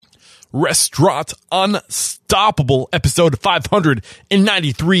Restaurant Unstoppable, episode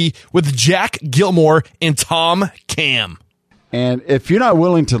 593 with Jack Gilmore and Tom Cam. And if you're not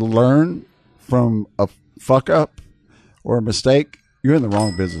willing to learn from a fuck up or a mistake, you're in the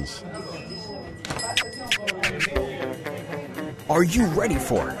wrong business. Are you ready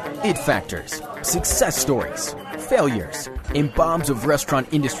for it factors, success stories, failures, and bombs of restaurant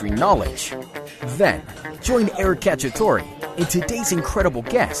industry knowledge? Then, join Eric Cacciatore and today's incredible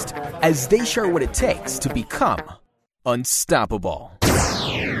guest as they share what it takes to become unstoppable.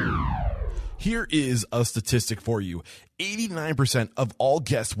 Here is a statistic for you. 89% of all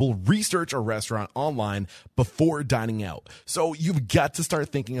guests will research a restaurant online before dining out. So you've got to start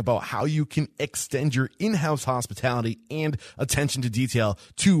thinking about how you can extend your in-house hospitality and attention to detail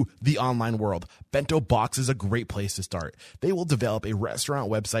to the online world. Bento Box is a great place to start. They will develop a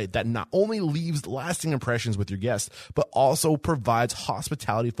restaurant website that not only leaves lasting impressions with your guests, but also provides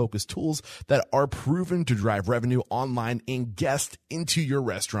hospitality-focused tools that are proven to drive revenue online and guests into your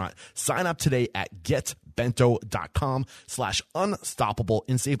restaurant. Sign up today at getbento.com/unstoppable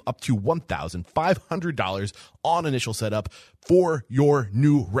and save up to $1,500 on initial setup for your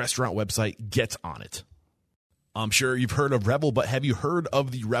new restaurant website. Get on it. I'm sure you've heard of Revel, but have you heard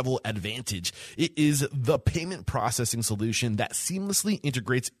of the Revel Advantage? It is the payment processing solution that seamlessly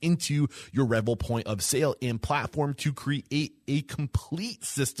integrates into your Revel point of sale and platform to create a complete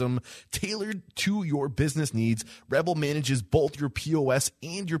system tailored to your business needs. Revel manages both your POS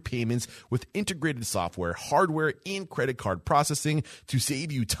and your payments with integrated software, hardware, and credit card processing to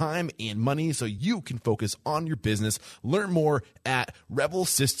save you time and money so you can focus on your business. Learn more at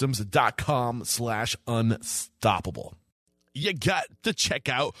revelsystems.com/unstoppable. You got to check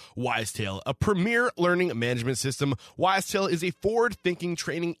out Wisetail, a premier learning management system. Wisetail is a forward-thinking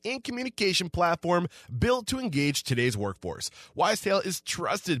training and communication platform built to engage today's workforce. Wisetail is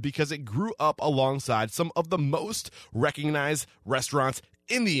trusted because it grew up alongside some of the most recognized restaurants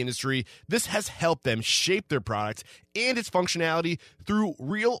in the industry. This has helped them shape their product and its functionality through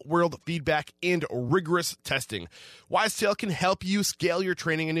real-world feedback and rigorous testing. Wisetail can help you scale your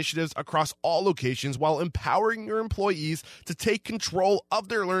training initiatives across all locations while empowering your employees to take control of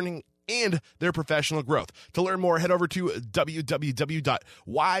their learning and their professional growth. To learn more, head over to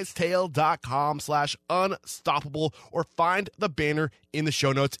www.wisetail.com/unstoppable or find the banner in the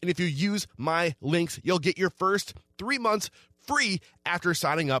show notes. And if you use my links, you'll get your first 3 months free after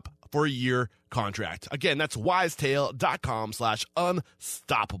signing up for a year contract. Again, that's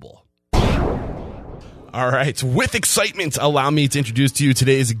wisetail.com/unstoppable. All right. With excitement, allow me to introduce to you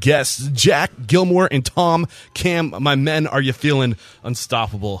today's guests, Jack Gilmore and Tom Cam. My men, are you feeling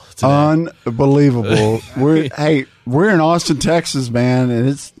unstoppable today? Unbelievable. We're in Austin, Texas, man, and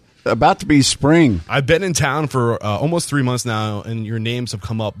it's about to be spring. I've been in town for almost 3 months now, and your names have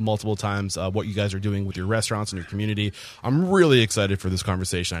come up multiple times, what you guys are doing with your restaurants and your community. I'm really excited for this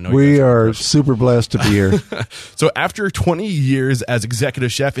conversation. I know we are super blessed to be here. So after 20 years as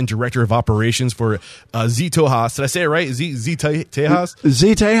executive chef and director of operations for Z Tejas, did I say it right? Z Tejas?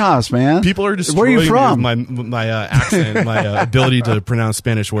 Z Tejas, man. People are destroying Where are you from? My accent, my ability to pronounce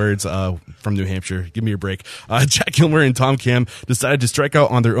Spanish words from New Hampshire. Give me a break. Jack Gilmore and Tom Cam decided to strike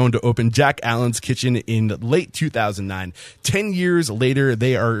out on their own to open Jack Allen's Kitchen in late 2009. 10 years later,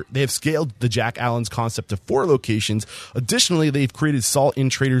 they have scaled the Jack Allen's concept to 4 locations. Additionally, they've created Salt Inn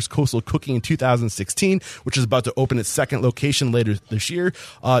Traders Coastal Cooking in 2016, which is about to open its 2nd location later this year.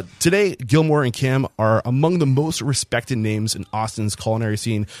 Today, Gilmore and Cam are among the most respected names in Austin's culinary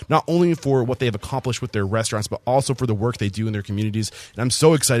scene, not only for what they have accomplished with their restaurants, but also for the work they do in their communities. And I'm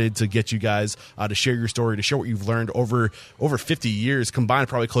so excited to get you guys to share your story, to share what you've learned over 50 years, combined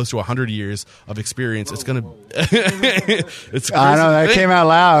probably close to 100 years of experience. It's going to it's crazy. I know that came out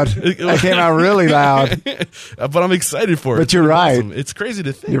loud. That came out really loud. But I'm excited for it. But you're right. Awesome. It's crazy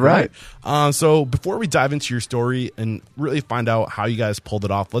to think. You're right. So before we dive into your story and really find out how you guys pulled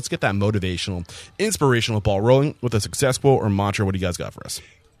it off, let's get that motivational, inspirational ball rolling with a success quote or mantra. What do you guys got for us?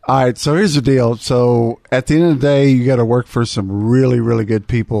 All right. So here's the deal. So at the end of the day, you got to work for some really, really good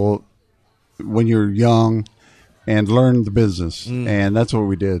people when you're young and learn the business. And that's what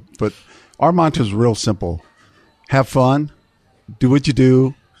we did. But our mantra is real simple. Have fun, do what you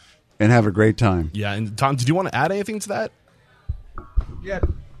do, and have a great time. Yeah. And Tom, did you want to add anything to that? Yeah,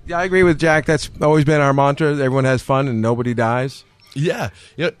 I agree with Jack. That's always been our mantra. Everyone has fun and nobody dies. Yeah.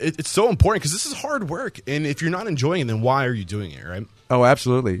 It's so important because this is hard work. And if you're not enjoying it, then why are you doing it, right? Oh,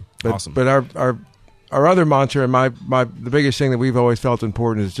 absolutely. Awesome. But our other mantra and the biggest thing that we've always felt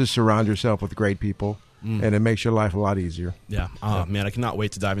important is just surround yourself with great people. and it makes your life a lot easier. Yeah. Man, I cannot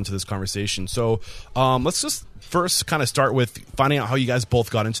wait to dive into this conversation. So let's just first kind of start with finding out how you guys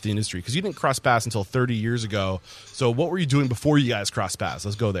both got into the industry, because you didn't cross paths until 30 years ago. So what were you doing before you guys crossed paths?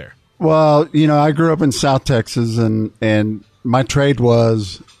 Let's go there. Well, I grew up in South Texas, and my trade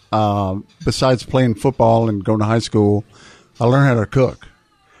was, besides playing football and going to high school, I learned how to cook.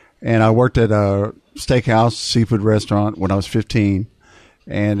 And I worked at a steakhouse, seafood restaurant when I was 15,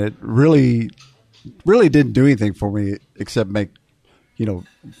 and it really didn't do anything for me except make,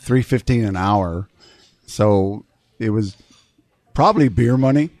 $3.15 an hour. So it was probably beer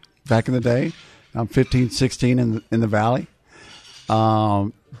money back in the day. I'm 15, 16 in the Valley.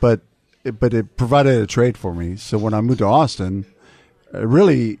 But it provided a trade for me. So when I moved to Austin, I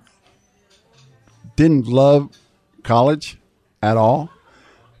really didn't love college at all.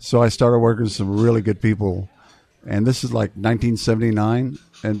 So I started working with some really good people. And this is like 1979,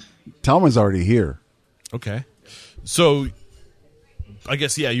 and Tom was already here. Okay. So I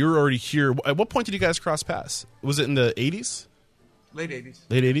guess, you were already here. At what point did you guys cross paths? Was it in the 80s? Late 80s.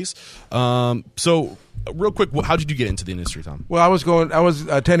 Late 80s? So real quick, how did you get into the industry, Tom? Well, I was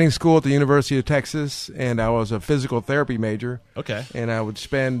attending school at the University of Texas, and I was a physical therapy major. Okay. And I would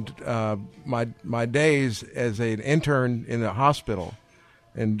spend my days as an intern in a hospital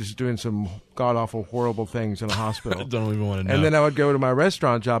and just doing some god-awful, horrible things in a hospital. I don't even want to know. And then I would go to my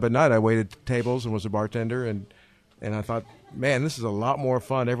restaurant job at night. I waited tables and was a bartender, and I thought, man, this is a lot more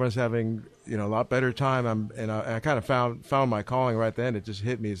fun. Everyone's having a lot better time. I kind of found my calling right then. It just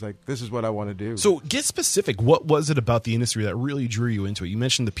hit me. It's like, this is what I want to do. So get specific. What was it about the industry that really drew you into it? You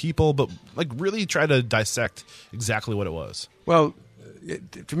mentioned the people, but really try to dissect exactly what it was. Well,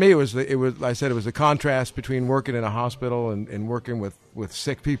 to me, it was. I said it was the contrast between working in a hospital and working with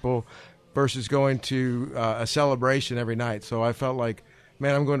sick people versus going to a celebration every night. So I felt like,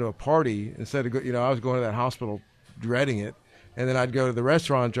 man, I'm going to a party instead of I was going to that hospital dreading it. And then I'd go to the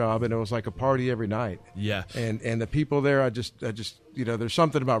restaurant job, and it was like a party every night. Yeah. And the people there, I just there's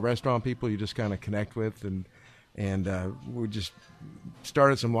something about restaurant people you just kind of connect with, and we just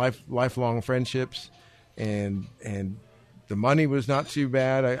started some lifelong friendships, and the money was not too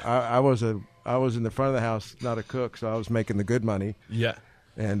bad. I was in the front of the house, not a cook, so I was making the good money. Yeah.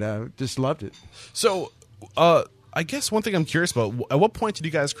 And just loved it. So, I guess one thing I'm curious about, at what point did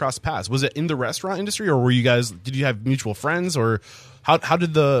you guys cross paths? Was it in the restaurant industry, or did you have mutual friends, or how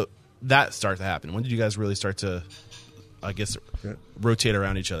did that start to happen? When did you guys really start to, I guess, rotate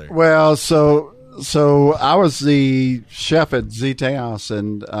around each other? Well, so I was the chef at Z Tejas,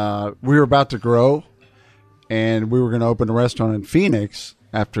 and we were about to grow, and we were going to open a restaurant in Phoenix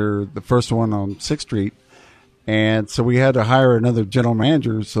after the first one on 6th Street. And so we had to hire another general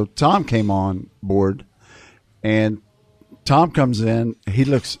manager. So Tom came on board. And Tom comes in. He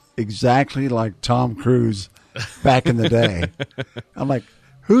looks exactly like Tom Cruise back in the day. I'm like,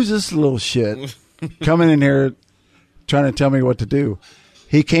 who's this little shit coming in here trying to tell me what to do?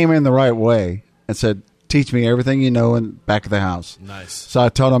 He came in the right way and said, teach me everything you know in back of the house. Nice. So I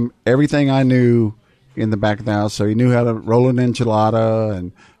taught him everything I knew in the back of the house. So he knew how to roll an enchilada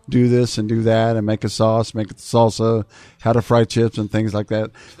and do this and do that and make a sauce, make a salsa, how to fry chips and things like that.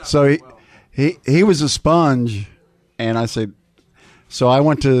 So he was a sponge, and I said, so I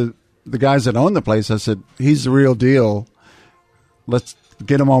went to the guys that own the place. I said, he's the real deal. Let's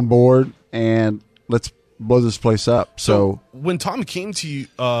get him on board, and let's blow this place up. So when Tom came to you,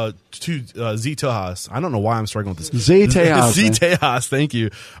 Z Tejas, I don't know why I'm struggling with this. Z Tejas. Z Tejas, thank you.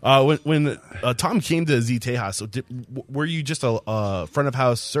 When Tom came to Z Tejas, so were you just a front of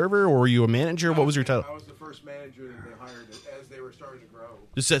house server, or were you a manager? What was your title? I was the first manager that they hired as they were starting to grow.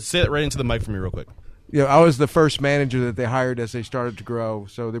 Just say it right into the mic for me real quick. Yeah, I was the first manager that they hired as they started to grow.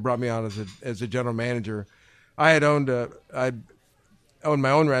 So they brought me on as a general manager. I'd owned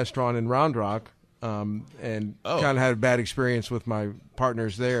my own restaurant in Round Rock, and kind of had a bad experience with my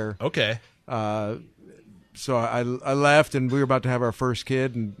partners there. Okay. So I left, and we were about to have our first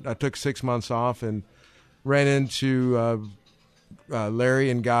kid, and I took 6 months off and ran into Larry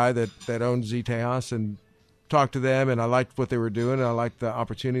and Guy that owned Z Tejas, and talked to them, and I liked what they were doing, and I liked the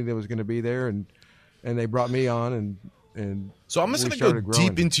opportunity that was going to be there, and they brought me on, and so I'm just going to go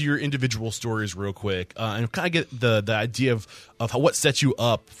deep into your individual stories real quick, and kind of get the idea of how, what sets you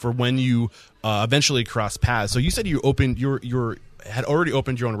up for when you eventually cross paths. So you said you opened had already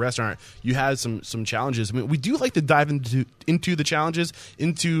opened your own restaurant. You had some challenges. I mean, we do like to dive into the challenges,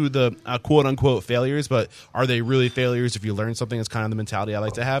 into the quote unquote failures, but are they really failures if you learn something? That's kind of the mentality I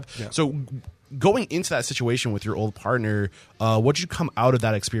like to have. Yeah. So going into that situation with your old partner, what did you come out of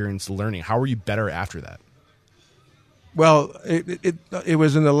that experience learning? How were you better after that? Well, it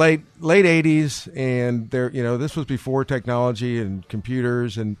was in the late 80s, and this was before technology and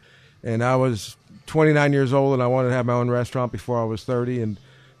computers, and I was 29 years old, and I wanted to have my own restaurant before I was 30, and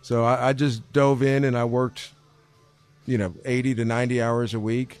so I just dove in and I worked, 80 to 90 hours a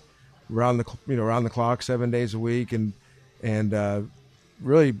week, around the clock, 7 days a week, and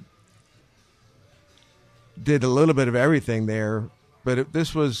really did a little bit of everything there. But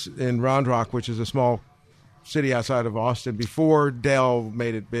this was in Round Rock, which is a small city outside of Austin, before Dell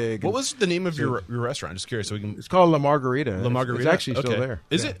made it big. What was the name of your restaurant? Just curious, so we can. It's called La Margarita. La Margarita. It's actually still Okay. there.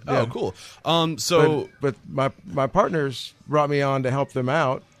 Is Yeah. it? Yeah. Oh, cool. But my partners brought me on to help them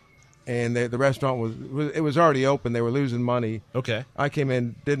out, and the restaurant was already open. They were losing money. Okay. I came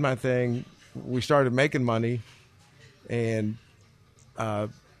in, did my thing. We started making money, and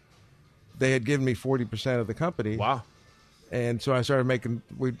they had given me 40% of the company. Wow. And so I started making.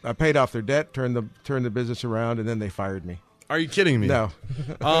 I paid off their debt, turned the business around, and then they fired me. Are you kidding me? No.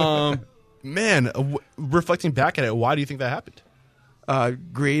 Man, reflecting back at it, why do you think that happened?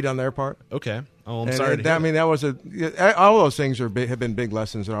 Greed on their part. Okay. Oh, I'm And sorry. that was all those things have been big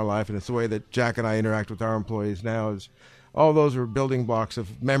lessons in our life, and it's the way that Jack and I interact with our employees now. Is all those are building blocks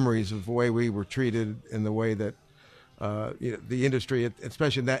of memories of the way we were treated and the way that the industry,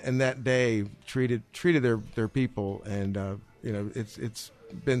 especially in that day, treated their people, and it's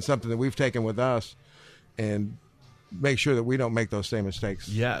been something that we've taken with us, and make sure that we don't make those same mistakes.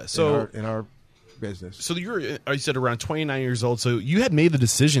 Yeah. So in our business. So you said around 29 years old. So you had made the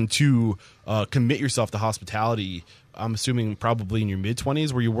decision to commit yourself to hospitality. I'm assuming probably in your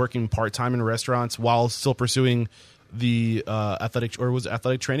mid-20s. Were you working part-time in restaurants while still pursuing the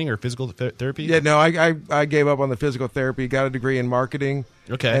athletic training or physical therapy? Yeah, no, I gave up on the physical therapy. Got a degree in marketing.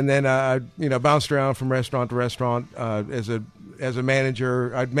 Okay, and then bounced around from restaurant to restaurant as a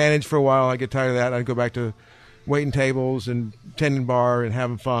manager. I'd manage for a while. I get tired of that. I'd go back to waiting tables and tending bar and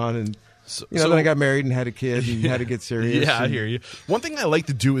having fun, and then I got married and had a kid and had to get serious. Yeah, I hear you. One thing I like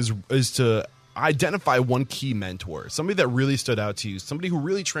to do is to identify one key mentor, somebody that really stood out to you, somebody who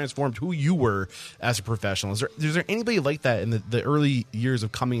really transformed who you were as a professional. Is there anybody like that in the early years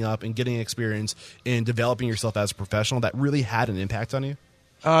of coming up and getting experience and developing yourself as a professional that really had an impact on you?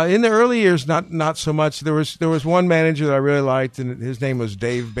 In the early years, not so much. There was one manager that I really liked, and his name was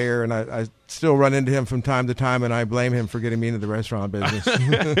Dave Bear, and I still run into him from time to time, and I blame him for getting me into the restaurant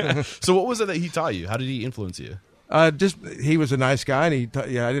business. So what was it that he taught you? How did he influence you? Just he was a nice guy, and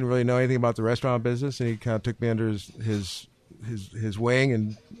I didn't really know anything about the restaurant business, and he kind of took me under his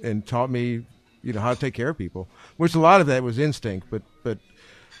wing and taught me how to take care of people. Which a lot of that was instinct, but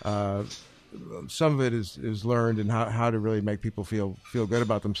some of it is learned, and how to really make people feel good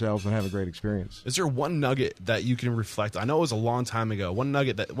about themselves and have a great experience. Is there one nugget that you can reflect? I know it was a long time ago.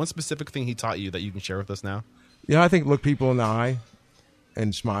 One specific thing he taught you that you can share with us now? I think look people in the eye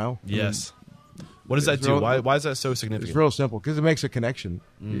and smile. Yes. What does that do? Why is that so significant? It's real simple because it makes a connection.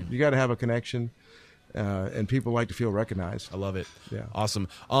 You got to have a connection, and people like to feel recognized. I love it. Yeah. Awesome.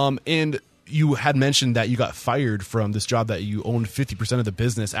 And you had mentioned that you got fired from this job that you owned 50% of the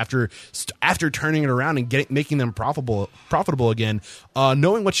business after turning it around and making them profitable again.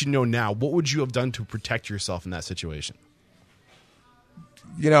 Knowing what you know now, what would you have done to protect yourself in that situation?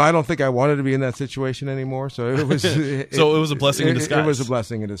 I don't think I wanted to be in that situation anymore. So it was. It was a blessing in disguise. It was a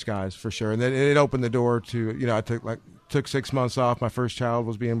blessing in disguise for sure, and then it opened the door to. I took 6 months off. My first child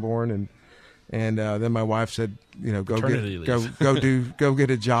was being born, and then my wife said, go get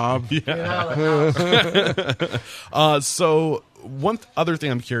a job. Yeah. So one other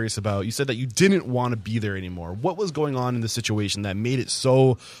thing I'm curious about, you said that you didn't want to be there anymore. What was going on in the situation that made it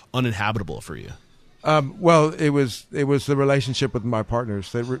so uninhabitable for you? Well, it was the relationship with my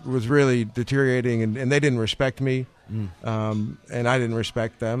partners that was really deteriorating, and they didn't respect me, and I didn't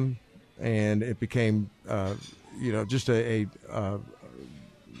respect them, and it became, just it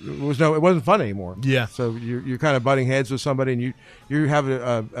wasn't fun anymore. Yeah. So you're kind of butting heads with somebody, and you have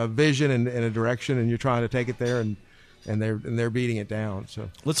a vision and a direction, and you're trying to take it there, and they're beating it down. So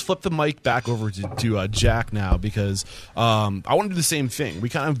let's flip the mic back over to Jack now, because I want to do the same thing. We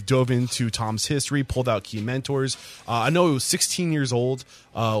kind of dove into Tom's history, pulled out key mentors. I know he was 16 years old.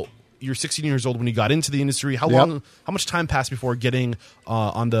 You're 16 years old when you got into the industry. How much time passed before getting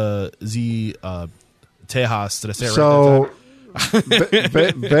on the Z Tejas? Did I say it right? So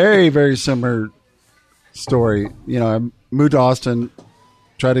very, very similar story. I moved to Austin,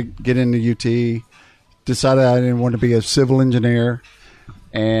 tried to get into UT. Decided I didn't want to be a civil engineer,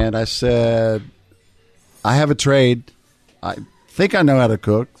 and I said, I have a trade. I think I know how to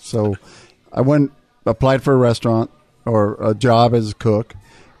cook. So I applied for a restaurant or a job as a cook,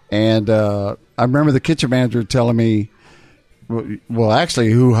 and I remember the kitchen manager telling me, Well,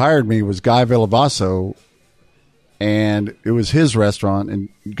 actually, who hired me was Guy Villavasso, and it was his restaurant. And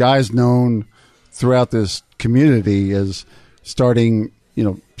Guy's known throughout this community as starting,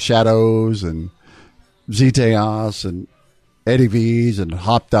 Shadows and Ziteas and Eddie V's and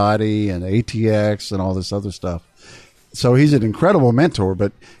Hop Dottie and ATX and all this other stuff. So he's an incredible mentor,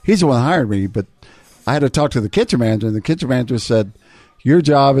 but he's the one that hired me. But I had to talk to the kitchen manager, and the kitchen manager said, your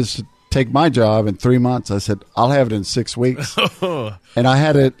job is to take my job in 3 months. I said, I'll have it in 6 weeks. And I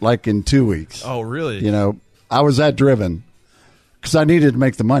had it like in 2 weeks. Oh, really? I was that driven because I needed to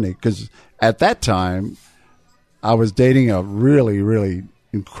make the money. Because at that time, I was dating a really, really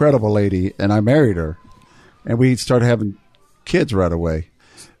incredible lady, and I married her. And we started having kids right away.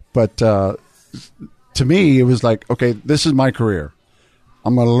 But to me, it was like, okay, this is my career.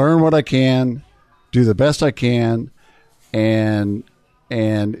 I'm going to learn what I can, do the best I can, and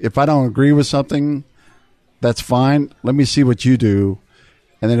if I don't agree with something, that's fine. Let me see what you do,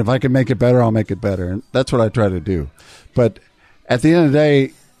 and then if I can make it better, I'll make it better. And that's what I try to do. But at the end of the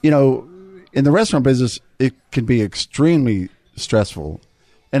day, in the restaurant business, it can be extremely stressful,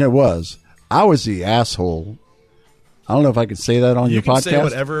 and it was. I was the asshole. I don't know if I could say that on your can podcast. Say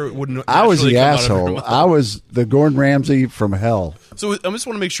whatever would I was the come out of your asshole. mouth. I was the Gordon Ramsay from hell. So I just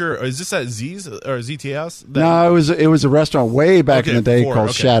want to make sure: is this at Z's or ZTS? No, it was a restaurant way back in the day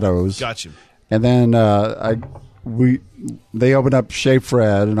called Shadows. Got you. And then they opened up Chez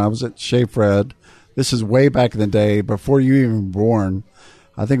Fred, and I was at Chez Fred. This is way back in the day, before you even were born.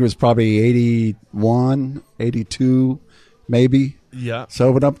 I think it was probably 81, 82, maybe. Yeah. So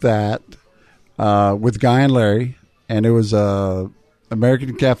opened up that with Guy and Larry, and it was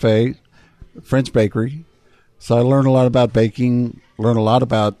American Cafe, French bakery. So I learned a lot about baking, learned a lot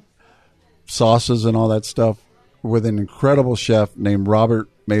about sauces and all that stuff with an incredible chef named Robert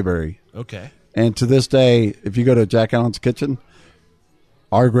Mayberry. Okay. And to this day, if you go to Jack Allen's Kitchen,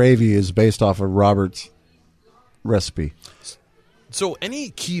 our gravy is based off of Robert's recipe. So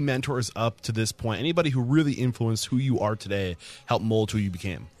any key mentors up to this point, anybody who really influenced who you are today, helped mold who you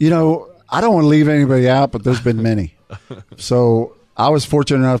became? I don't want to leave anybody out, but there's been many. So I was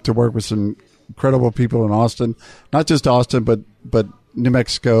fortunate enough to work with some incredible people in Austin, not just Austin, but New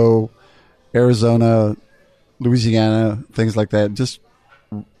Mexico, Arizona, Louisiana, things like that, just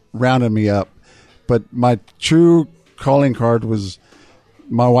rounded me up. But my true calling card was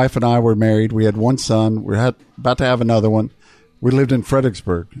my wife and I were married. We had one son. We had about to have another one. We lived in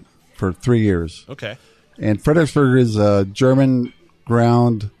Fredericksburg for 3 years. Okay. And Fredericksburg is a German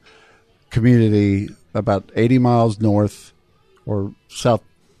ground community about 80 miles north or south,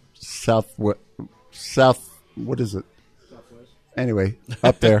 what is it? Southwest. Anyway,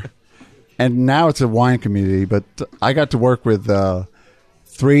 up there. And now it's a wine community, but I got to work with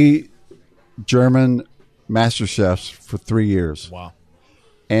 3 German master chefs for 3 years. Wow.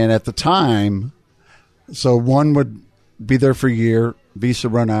 And at the time, so one would be there for a year, visa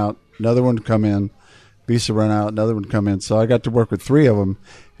run out, another one would come in, visa run out, another one would come in. So I got to work with 3 of them.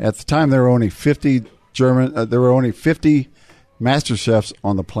 At the time, there were only 50 there were only 50 master chefs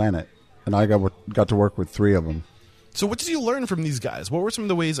on the planet, and I got to work with 3 of them. So what did you learn from these guys? What were some of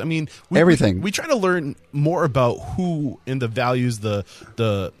the ways? I mean, everything. We try to learn more about who and the values, the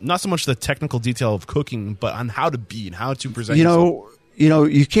not so much the technical detail of cooking, but on how to be and how to present.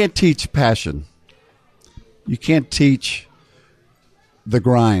 You can't teach passion. You can't teach the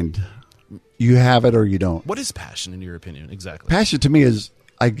grind. You have it or you don't. What is passion in your opinion? Exactly. Passion to me is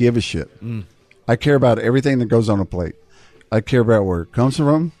I give a shit. I care about everything that goes on a plate. I care about where it comes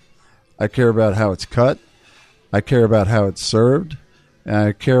from. I care about how it's cut. I care about how it's served. And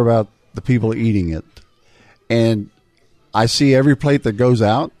I care about the people eating it. And I see every plate that goes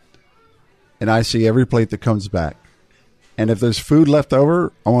out, and I see every plate that comes back. And if there's food left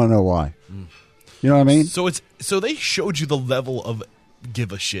over, I want to know why. You know what I mean? So they showed you the level of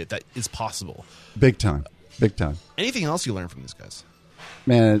give a shit that is possible. Big time. Big time. Anything else you learned from these guys?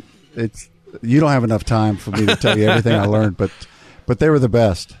 Man, it's you don't have enough time for me to tell you everything I learned, but they were the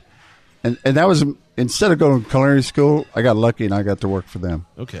best. And that was, instead of going to culinary school, I got lucky and I got to work for them.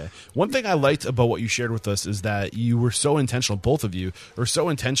 Okay. One thing I liked about what you shared with us is that you were so intentional, both of you were so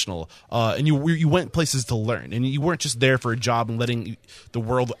intentional, and you went places to learn, and you weren't just there for a job and letting the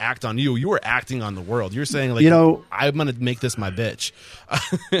world act on you. You were acting on the world. You're saying, like, I'm going to make this my bitch.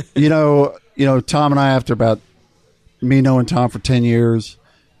 Tom and I, after about me knowing Tom for 10 years,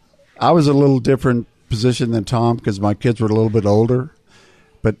 I was a little different position than Tom because my kids were a little bit older.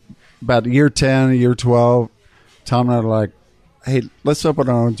 But about year 10, year 12, Tom and I were like, hey, let's open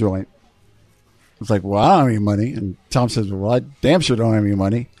our own joint. I was like, well, I don't have any money. And Tom says, well, I damn sure don't have any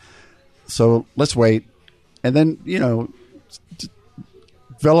money. So let's wait. And then,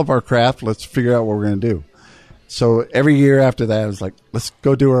 develop our craft. Let's figure out what we're going to do. So every year after that, I was like, let's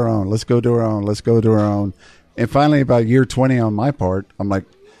go do our own. Let's go do our own. Let's go do our own. And finally, about year 20 on my part, I'm like,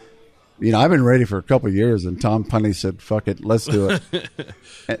 I've been ready for a couple of years. And Tom finally said, fuck it, let's do it.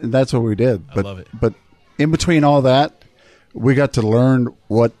 And that's what we did. I love it. But in between all that, we got to learn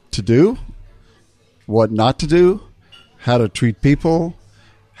what to do, what not to do, how to treat people,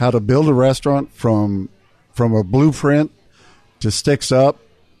 how to build a restaurant from a blueprint to sticks up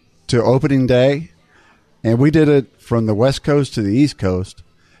to opening day. And we did it from the West Coast to the East Coast.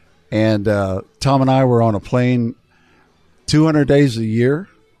 And Tom and I were on a plane 200 days a year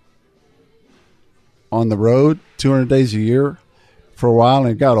on the road, 200 days a year for a while,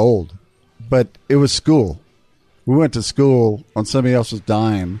 and it got old. But it was school. We went to school on somebody else's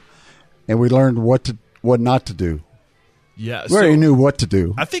dime, and we learned what not to do. Yeah, We already knew what to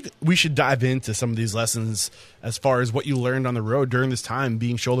do. I think we should dive into some of these lessons as far as what you learned on the road during this time,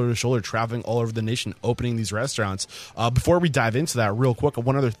 being shoulder to shoulder, traveling all over the nation, opening these restaurants. Before we dive into that, real quick,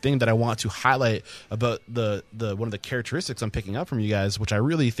 one other thing that I want to highlight about the one of the characteristics I'm picking up from you guys, which I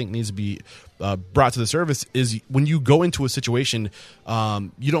really think needs to be brought to the surface, is when you go into a situation,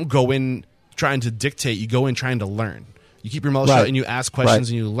 you don't go in trying to dictate, you go in trying to learn. You keep your mouth shut and you ask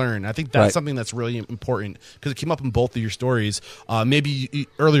questions and you learn. I think that's something that's really important because it came up in both of your stories. Maybe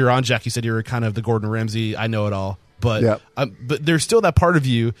earlier on, Jack, you said you were kind of the Gordon Ramsay, I know it all. But but there's still that part of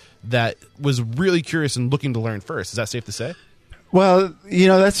you that was really curious and looking to learn first. Is that safe to say? Well,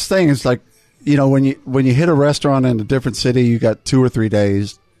 that's the thing. It's like, when you hit a restaurant in a different city, you got 2 or 3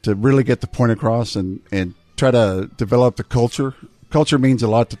 days to really get the point across and try to develop the culture. Culture means a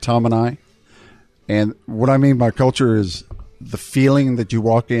lot to Tom and I. And what I mean by culture is the feeling that you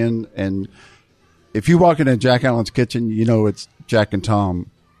walk in. And if you walk into Jack Allen's kitchen, it's Jack and Tom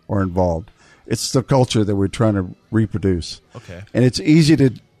are involved. It's the culture that we're trying to reproduce. Okay. And it's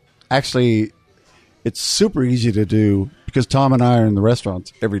super easy to do because Tom and I are in the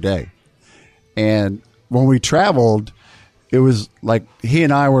restaurants every day. And when we traveled, it was like he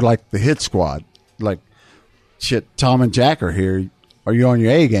and I were like the hit squad. Like, shit, Tom and Jack are here. Are you on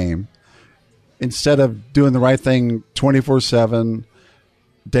your A game? Instead of doing the right thing 24/7,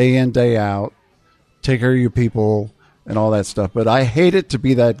 day in, day out, take care of your people and all that stuff. But I hated to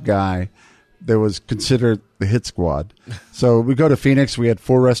be that guy that was considered the hit squad. So we go to Phoenix. We had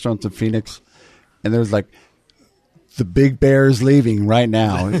 4 restaurants in Phoenix. And there was like, the Big Bear's leaving right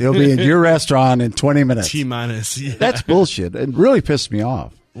now. He'll be in your restaurant in 20 minutes. T-minus. Yeah. That's bullshit. It really pissed me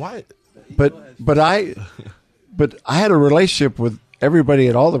off. Why? But I had a relationship with everybody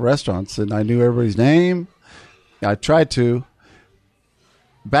at all the restaurants, and I knew everybody's name. I tried to.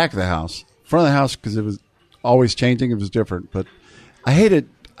 Back of the house, front of the house, because it was always changing. It was different, but I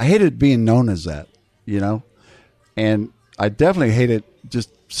hated being known as that, and I definitely hated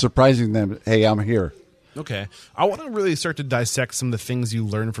just surprising them. Hey, I'm here. Okay. I want to really start to dissect some of the things you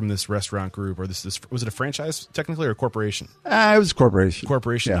learned from this restaurant group, or this was it a franchise technically or a corporation? It was a corporation.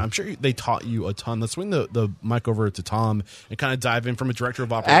 Corporation. Yeah. I'm sure they taught you a ton. Let's swing the mic over to Tom and kind of dive in from a director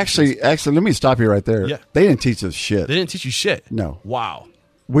of operations. Actually, let me stop you right there. Yeah. They didn't teach us shit. They didn't teach you shit? No. Wow.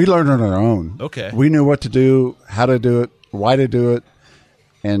 We learned on our own. Okay. We knew what to do, how to do it, why to do it,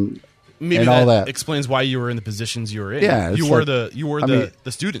 and all that explains why you were in the positions you were in. Yeah, you were the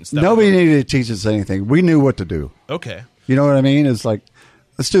students. Nobody needed to teach us anything. We knew what to do. Okay. You know what I mean? It's like,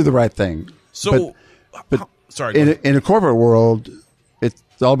 let's do the right thing. So, sorry. In a corporate world, it's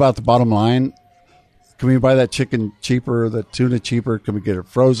all about the bottom line. Can we buy that chicken cheaper, the tuna cheaper? Can we get it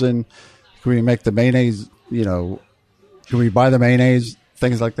frozen? Can we make the mayonnaise? Can we buy the mayonnaise?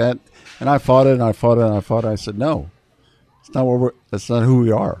 Things like that. And I fought it, and I fought it, and I fought it. I said, no, it's not that's not who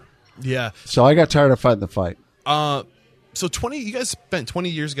we are. Yeah. So I got tired of fighting the fight. So you guys spent 20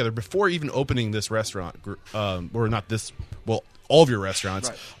 years together before even opening this restaurant, or not this, well, all of your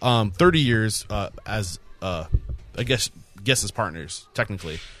restaurants. Right. 30 years as, I guess as partners,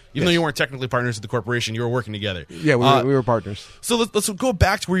 technically. Even though you weren't technically partners with the corporation, you were working together. Yeah, we were partners. So let's go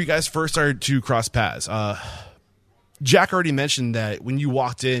back to where you guys first started to cross paths. Jack already mentioned that when you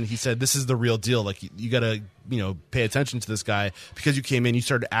walked in, he said, this is the real deal. Like, you got to, pay attention to this guy because you came in, you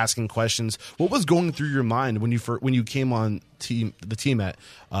started asking questions. What was going through your mind when you came on the team at,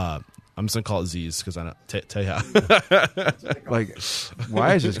 I'm just going to call it Z's because I don't tell you how. Like,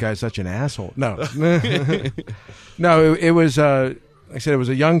 why is this guy such an asshole? No. No, it was, like I said, it was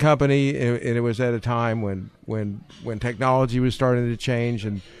a young company, and it was at a time when technology was starting to change,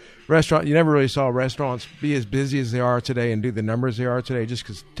 and you never really saw restaurants be as busy as they are today and do the numbers they are today, just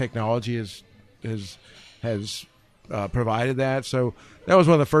because technology has provided that. So that was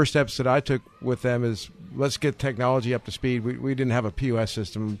one of the first steps that I took with them is let's get technology up to speed. We didn't have a POS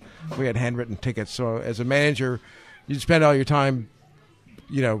system. We had handwritten tickets. So as a manager, you'd spend all your time,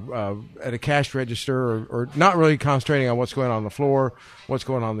 at a cash register or not really concentrating on what's going on the floor, what's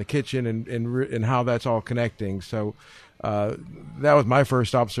going on in the kitchen, and how that's all connecting. So that was my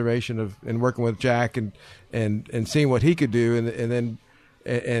first observation in working with Jack and seeing what he could do,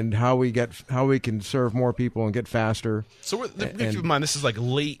 and how we can serve more people and get faster. So keep in mind, this is like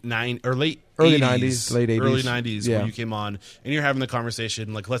early 90s, late 80s, early 90s yeah. when you came on, and you're having the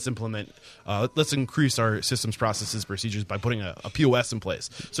conversation like, let's increase our systems, processes, procedures by putting a POS in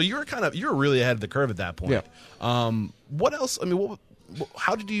place. So you were really ahead of the curve at that point. Yeah. What else? I mean, what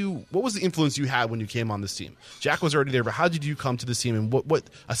was the influence you had when you came on this team? Jack was already there, but how did you come to this team? And what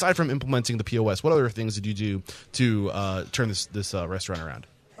aside from implementing the POS, what other things did you do to turn this restaurant around?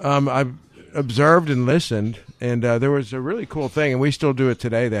 I observed and listened, and there was a really cool thing, and we still do it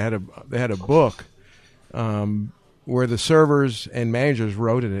today. They had a book where the servers and managers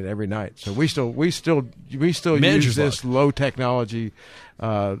wrote in it every night. So we still Manager's use this log. low technology.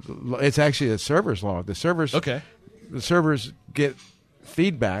 It's actually a server's log. The servers get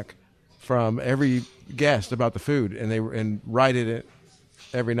feedback from every guest about the food, and write it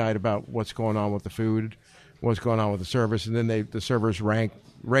every night about what's going on with the food, what's going on with the service, and then the servers rate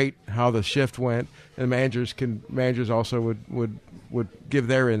how the shift went, and managers also would give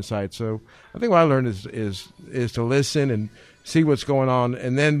their insight. So I think what I learned is to listen and see what's going on,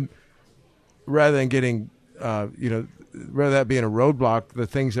 and then rather than getting rather that being a roadblock, the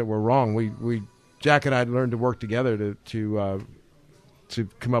things that were wrong, Jack and I learned to work together to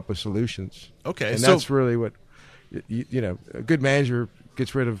come up with solutions. Okay, and so that's really what a good manager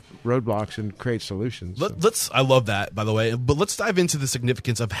gets rid of roadblocks and creates solutions. I love that, by the way, but let's dive into the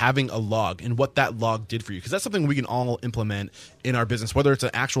significance of having a log and what that log did for you, because that's something we can all implement in our business, whether it's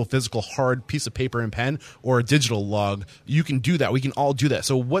an actual physical hard piece of paper and pen or a digital log. You can do that. We can all do that.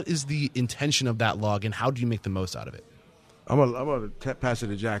 So what is the intention of that log, and how do you make the most out of it? I'm gonna pass it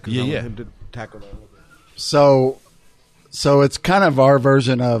to Jack because I want him to tackle that a little bit. So it's kind of our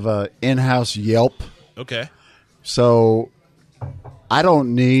version of in-house Yelp. Okay. So I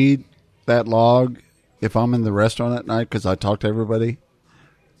don't need that log if I'm in the restaurant at night because I talk to everybody.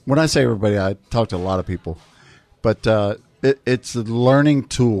 When I say everybody, I talk to a lot of people. But it's a learning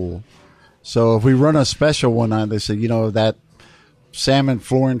tool. So if we run a special one night, they say, that salmon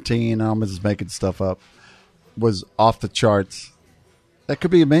Florentine, I'm just making stuff up, was off the charts. That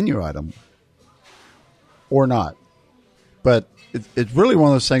could be a menu item or not. But it's really one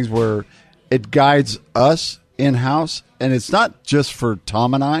of those things where it guides us in-house, and it's not just for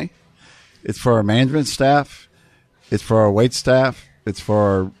Tom and I. It's for our management staff. It's for our wait staff. It's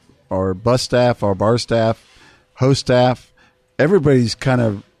for our bus staff, our bar staff, host staff. Everybody's kind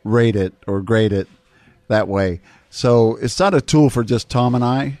of rated or graded that way. So it's not a tool for just Tom and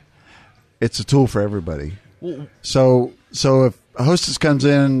I. It's a tool for everybody. So if a hostess comes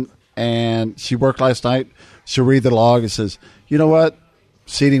in and she worked last night, she'll read the log and says, you know what?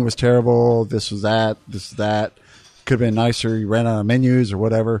 Seating was terrible. This was that. Could have been nicer. You ran out of menus or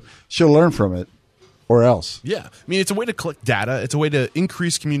whatever. She'll learn from it or else. Yeah. I mean, it's a way to collect data. It's a way to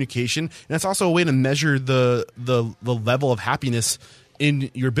increase communication. And it's also a way to measure the level of happiness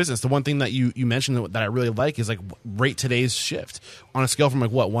in your business. The one thing that you mentioned that I really like is rate today's shift on a scale from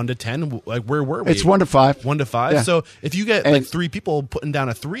 1 to 10. Like, where were we? It's 1 to 5. 1 to 5. Yeah. So if you get 3 people putting down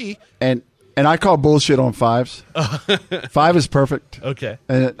a 3, and I call bullshit on 5s. 5 is perfect. Okay.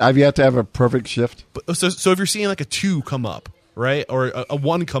 And I've yet to have a perfect shift. So if you're seeing a 2 come up, right, or a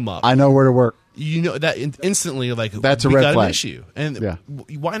 1 come up, I know where to work. You know that instantly, that's a we red got flag. An issue, and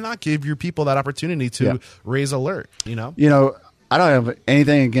why not give your people that opportunity to raise alert? I don't have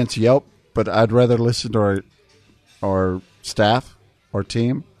anything against Yelp, but I'd rather listen to our staff, our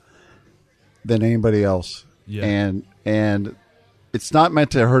team, than anybody else. Yeah. And it's not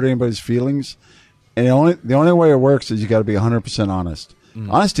meant to hurt anybody's feelings. And the only way it works is you got to be 100% honest.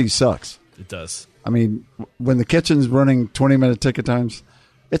 Honesty sucks. It does. I mean, when the kitchen's running 20-minute ticket times,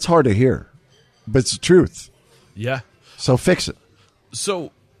 it's hard to hear, but it's the truth. Yeah. So fix it.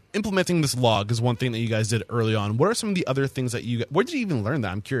 So implementing this log is one thing that you guys did early on. What are some of the other things that where did you even learn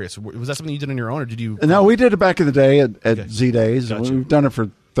that? I'm curious. Was that something you did on your own, or did you? No, we did it back in the day at Z Days. Gotcha. We've done it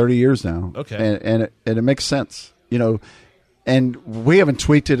for 30 years now. Okay. And it makes sense, and we haven't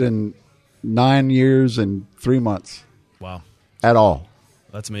tweaked it in 9 years and 3 months. Wow. At all.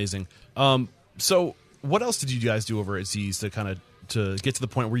 That's amazing. So what else did you guys do over at Z's to kind of to get to the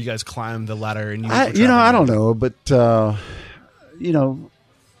point where you guys climbed the ladder? And I don't know, but I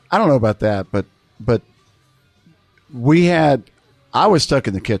don't know about that, but I was stuck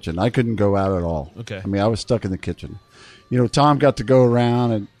in the kitchen. I couldn't go out at all. Okay. I mean, I was stuck in the kitchen. You know, Tom got to go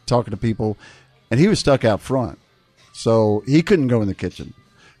around and talking to people, and he was stuck out front. So he couldn't go in the kitchen.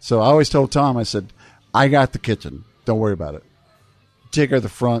 So I always told Tom, I said, I got the kitchen. Don't worry about it. Take care of the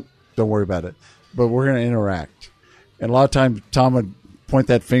front. Don't worry about it. But we're going to interact. And a lot of times Tom would point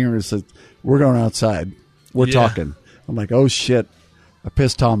that finger and say, we're going outside. We're talking. I'm like, oh, shit. I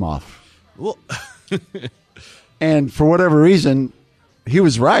pissed Tom off. Well, and for whatever reason, he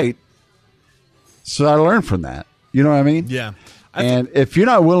was right. So I learned from that. You know what I mean? yeah. And if you're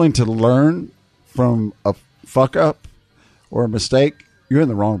not willing to learn from a fuck up or a mistake, you're in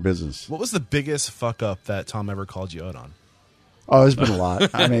the wrong business. What was the biggest fuck up that Tom ever called you out on? Oh, there's been a lot.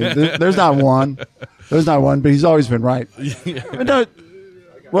 I mean, there's not one. There's not one, but he's always been right. No,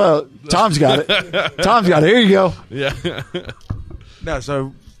 well, Tom's got it. Tom's got it. Here you go. Yeah. No,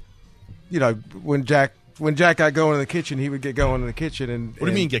 so you know when Jack got going in the kitchen, he would get going in the kitchen. And What do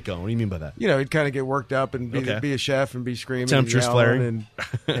you mean get going? What do you mean by that? You know, he'd kind of get worked up and Okay. be a chef and be screaming, Temperatures and yelling,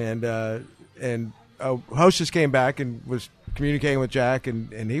 flaring. and hostess came back and was communicating with Jack,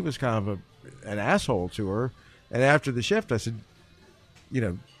 and he was kind of an asshole to her. And after the shift, I said, you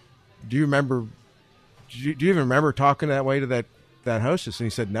know, do you even remember talking that way to that hostess? And he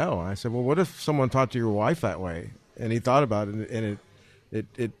said no. And I said, well, what if someone talked to your wife that way? And he thought about it, and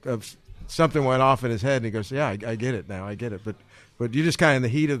it something went off in his head, and he goes, yeah, I get it now. I get it. But you just kind of in the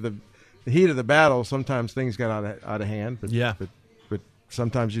heat of the battle, sometimes things got out of hand. But, Yeah. But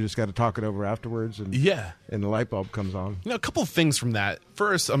sometimes you just got to talk it over afterwards, and and the light bulb comes on. You know, a couple of things from that.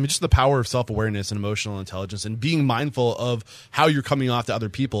 First, I mean, just the power of self-awareness and emotional intelligence and being mindful of how you're coming off to other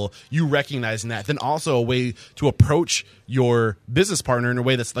people, you recognizing that. Then also a way to approach your business partner in a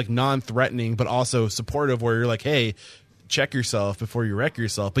way that's like non-threatening, but also supportive, where you're like, hey, check yourself before you wreck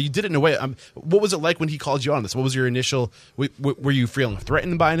yourself. But you did it in a way. What was it like when he called you on this? What was your initial, were you feeling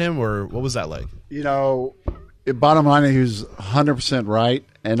threatened by him, or what was that like? You know, bottom line, he was 100% right,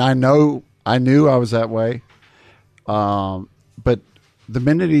 and I knew I was that way. But the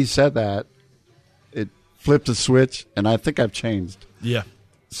minute he said that, it flipped a switch, and I think I've changed. Yeah.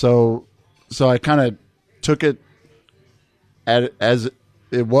 So I kind of took it as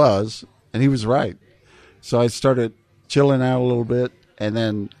it was, and he was right. So I started chilling out a little bit, and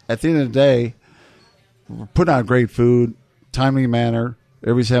then at the end of the day, we're putting out great food, timely manner.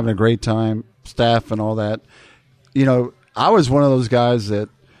 Everybody's having a great time, staff and all that. You know, I was one of those guys that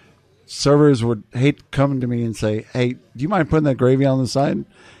servers would hate coming to me and say, hey, do you mind putting that gravy on the side?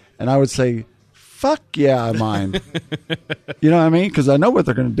 And I would say, fuck yeah, I mind. You know what I mean? Because I know what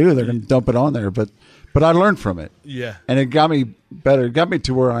they're going to do. They're going to dump it on there. But I learned from it. Yeah. And it got me better. It got me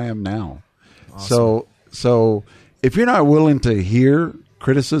to where I am now. Awesome. So if you're not willing to hear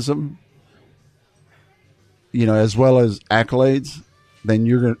criticism, you know, as well as accolades, then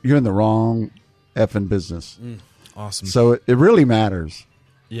you're in the wrong effing business. Awesome. So it really matters.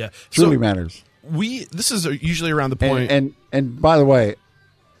 Yeah. It really matters. This is usually around the point. And by the way,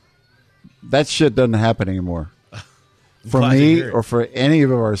 that shit doesn't happen anymore. For glad to me hear it. or for any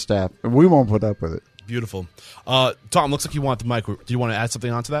of our staff. We won't put up with it. Beautiful. Tom, looks like you want the mic. Do you want to add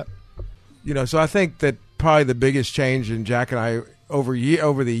something onto that? You know, so I think that probably the biggest change in Jack and I over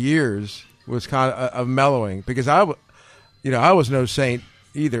the years was kind of mellowing, because I was no saint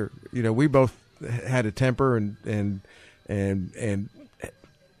either. You know, we both had a temper and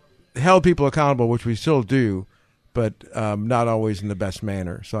held people accountable, which we still do, but not always in the best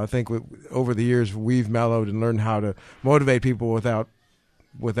manner. So I think over the years we've mellowed and learned how to motivate people without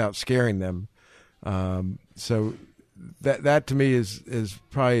scaring them. So that to me is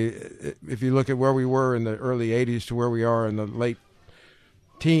probably, if you look at where we were in the early 80s to where we are in the late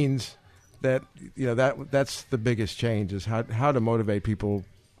teens, that, you know, that's the biggest change, is how to motivate people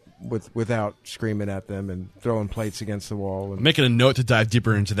without screaming at them and throwing plates against the wall. And Making a note to dive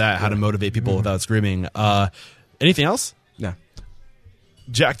deeper into that, how to motivate people without screaming. Anything else? no.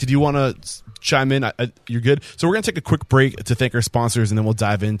 Jack, did you want to chime in? You're good. So we're going to take a quick break to thank our sponsors, and then we'll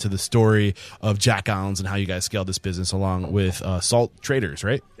dive into the story of Jack Allen's and how you guys scaled this business along with Salt Traders,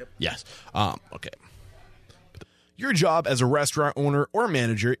 right? Yep. Yes. Okay. Your job as a restaurant owner or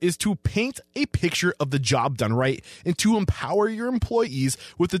manager is to paint a picture of the job done right and to empower your employees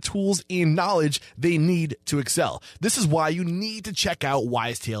with the tools and knowledge they need to excel. This is why you need to check out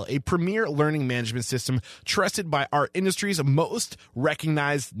Wisetail, a premier learning management system trusted by our industry's most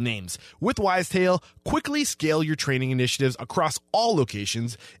recognized names. With Wisetail, quickly scale your training initiatives across all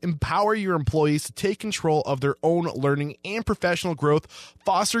locations, empower your employees to take control of their own learning and professional growth,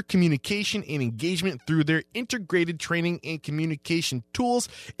 foster communication and engagement through their integrated integrated training and communication tools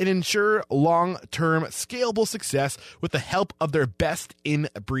and ensure long-term scalable success with the help of their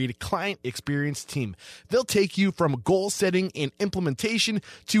best-in-breed client experience team. They'll take you from goal setting and implementation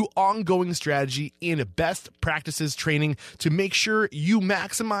to ongoing strategy and best practices training to make sure you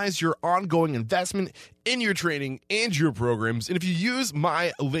maximize your ongoing investment in your training and your programs. And if you use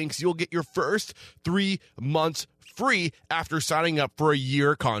my links, you'll get your first 3 months free after signing up for a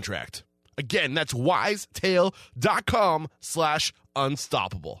year contract. Again, that's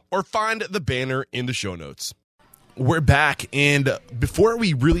wisetail.com/unstoppable, or find the banner in the show notes. We're back, and before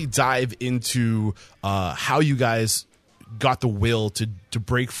we really dive into how you guys got the will to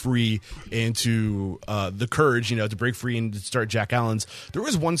break free and to the courage, to break free and to start Jack Allen's, there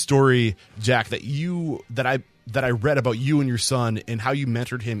was one story, Jack, that I read about you and your son and how you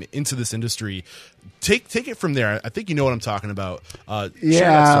mentored him into this industry. Take it from there. I think you know what I'm talking about. Share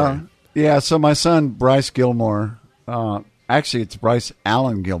that story. Yeah. So my son, Bryce Gilmore, actually it's Bryce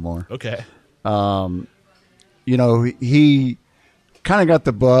Allen Gilmore. Okay. He kind of got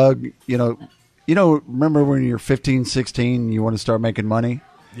the bug, remember when you're 15, 16, you want to start making money?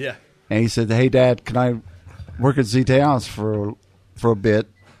 Yeah. And he said, "Hey, Dad, can I work at ZT House for a bit?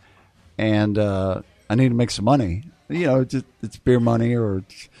 And I need to make some money. It's beer money or,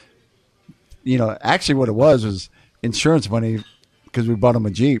 actually what it was insurance money because we bought him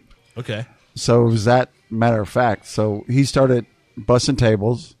a Jeep. Okay. So it was that matter of fact. So he started bussing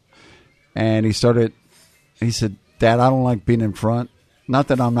tables, and he said, Dad, I don't like being in front. Not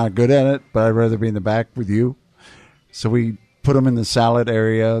that I'm not good at it, but I'd rather be in the back with you." So we put him in the salad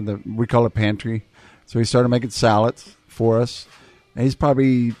area. We call it pantry. So he started making salads for us. And he's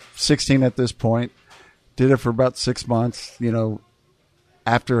probably 16 at this point. Did it for about 6 months,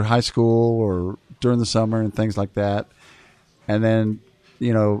 after high school or during the summer and things like that. And then,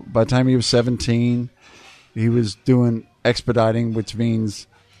 by the time he was 17, he was doing expediting, which means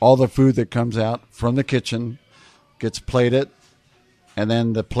all the food that comes out from the kitchen gets plated, and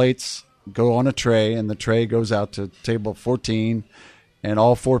then the plates go on a tray, and the tray goes out to table 14, and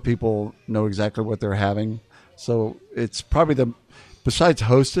all 4 people know exactly what they're having. So it's probably besides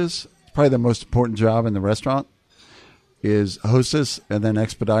hostess, probably the most important job in the restaurant is hostess and then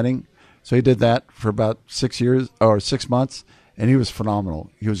expediting. So he did that for about 6 months, and he was phenomenal.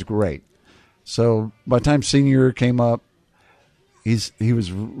 He was great. So by the time senior year came up, he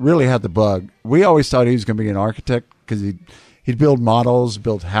was really had the bug. We always thought he was going to be an architect because he'd build models,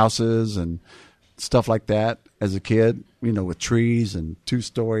 build houses and stuff like that as a kid, with trees and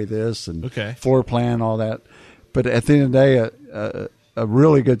 2-story this and floor plan, all that. But at the end of the day, a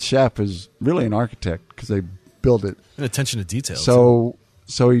really good chef is really an architect because they build it. And attention to detail. So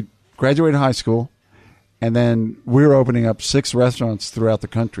he graduated high school, and then we were opening up 6 restaurants throughout the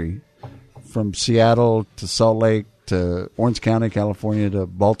country, from Seattle to Salt Lake to Orange County, California, to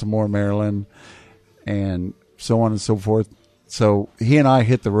Baltimore, Maryland, and so on and so forth. So he and I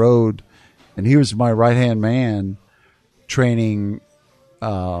hit the road, and he was my right-hand man training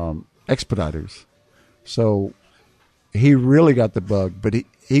expediters. So he really got the bug, but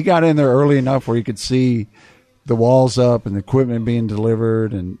he got in there early enough where he could see the walls up and the equipment being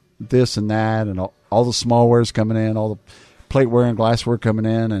delivered and this and that and all the smallwares coming in, all the plateware and glassware coming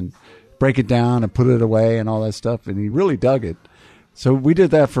in, and break it down and put it away and all that stuff. And he really dug it. So we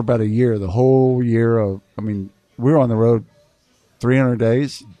did that for about a year, the whole year we were on the road 300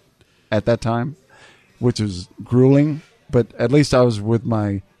 days at that time, which was grueling, but at least I was with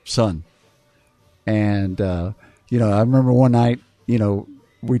my son. And, I remember one night,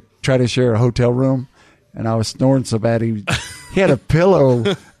 we tried to share a hotel room, and I was snoring so bad he had a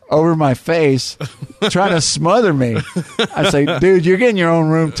pillow over my face trying to smother me. I say, "Dude, you're getting your own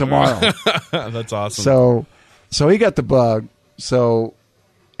room tomorrow." That's awesome. So he got the bug.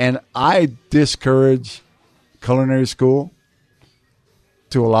 And I discourage culinary school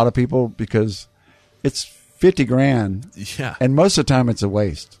to a lot of people because it's $50,000. Yeah. And most of the time it's a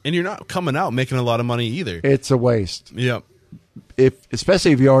waste. And you're not coming out making a lot of money either. It's a waste. Yep.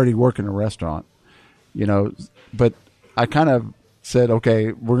 Especially if you already work in a restaurant, but I kind of said,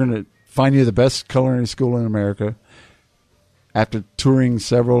 okay, we're going to find you the best culinary school in America. After touring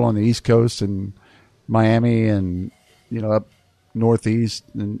several on the East Coast and Miami and, up Northeast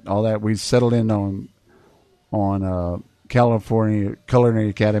and all that, we settled in on California Culinary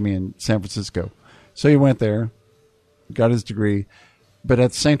Academy in San Francisco. So he went there, got his degree. But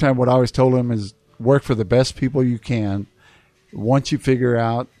at the same time, what I always told him is work for the best people you can. Once you figure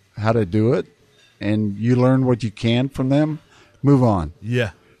out how to do it and you learn what you can from them, move on.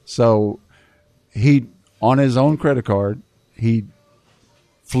 Yeah. So he, on his own credit card, he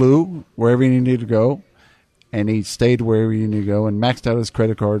flew wherever he needed to go, and he stayed where he needed to go and maxed out his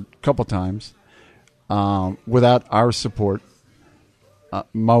credit card a couple times without our support,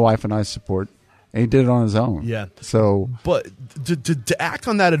 my wife and I's support. And he did it on his own. Yeah. So, but to act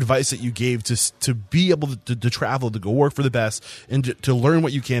on that advice that you gave to be able to travel, to go work for the best, and to learn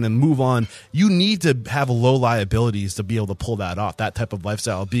what you can and move on, you need to have low liabilities to be able to pull that off. That type of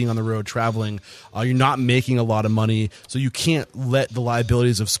lifestyle, being on the road, traveling, you're not making a lot of money, so you can't let the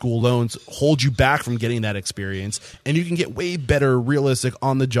liabilities of school loans hold you back from getting that experience. And you can get way better, realistic,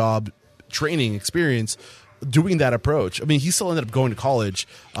 on the job training experience doing that approach. I mean, he still ended up going to college.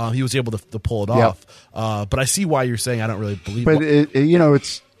 He was able to pull it off. But I see why you're saying I don't really believe. But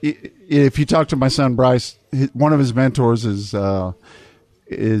if you talk to my son Bryce, one of his mentors is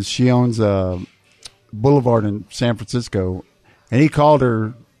she owns a boulevard in San Francisco, and he called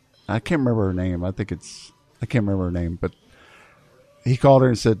her. I can't remember her name. I can't remember her name, but he called her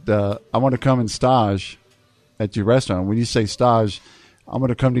and said, "I want to come and stage at your restaurant. When you say stage, I'm going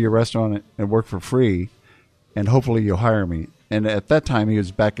to come to your restaurant and work for free. And hopefully you'll hire me." And at that time, he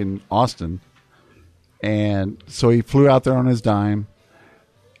was back in Austin. And so he flew out there on his dime.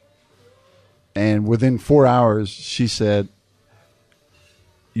 And within 4 hours, she said,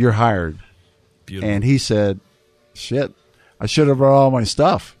 "You're hired." Beautiful. And he said, "Shit, I should have brought all my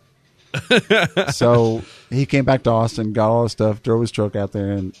stuff." So he came back to Austin, got all his stuff, drove his truck out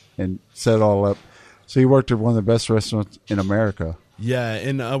there and set it all up. So he worked at one of the best restaurants in America. Yeah,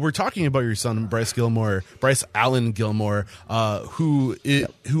 and we're talking about your son, Bryce Allen Gilmore, who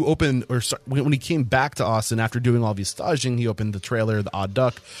opened, when he came back to Austin after doing all these staging, he opened the trailer, The Odd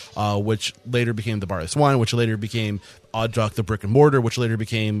Duck, which later became the Barless Wine, which later became Odd Duck, the Brick and Mortar, which later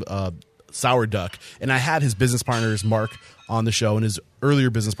became Sour Duck. And I had his business partners, Mark, on the show, and his earlier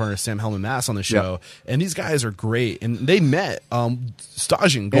business partner, Sam Hellman-Mass, on the show. Yep. And these guys are great. And they met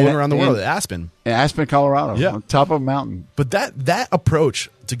staging, going around the world at Aspen. Aspen, Colorado, on top of a mountain. But that approach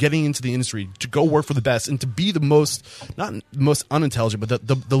to getting into the industry, to go work for the best, and to be the most, not most unintelligent, but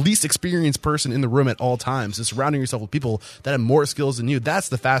the least experienced person in the room at all times, and surrounding yourself with people that have more skills than you, that's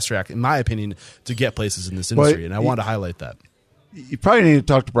the fast track, in my opinion, to get places in this industry. And I wanted to highlight that. You probably need to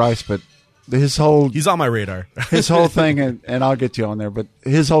talk to Bryce, but he's on my radar. His whole thing, and I'll get you on there, but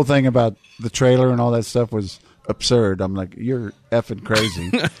his whole thing about the trailer and all that stuff was absurd. I'm like, you're effing crazy.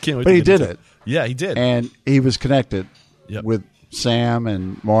 But he did it. Yeah, he did. And he was connected with Sam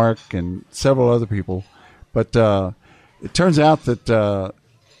and Mark and several other people. But it turns out that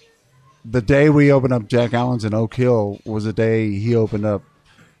the day we opened up Jack Allen's in Oak Hill was the day he opened up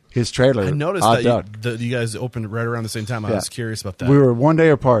his trailer. I noticed that you guys opened right around the same time. I was curious about that. We were one day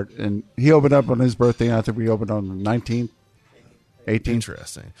apart, and he opened up on his birthday, and I think we opened on the 19th, 18th.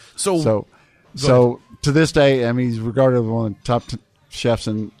 Interesting. So to this day, I mean, he's regarded as one of the top chefs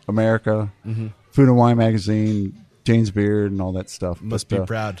in America, Food and Wine Magazine, James Beard, and all that stuff. Must be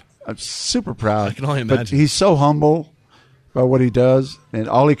proud. I'm super proud. I can only imagine. But he's so humble about what he does, and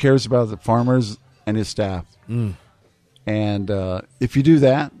all he cares about is the farmers and his staff. And if you do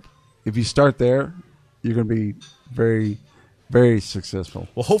that, if you start there, you're going to be very, very successful.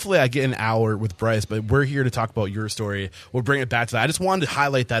 Well, hopefully I get an hour with Bryce, but we're here to talk about your story. We'll bring it back to that. I just wanted to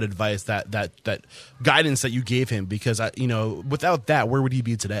highlight that advice, that guidance that you gave him, because without that, where would he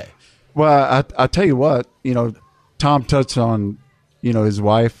be today? Well, I tell you what, Tom touched on, his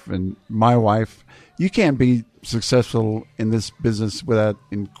wife and my wife. You can't be successful in this business without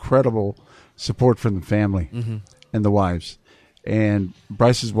incredible support from the family and the wives. And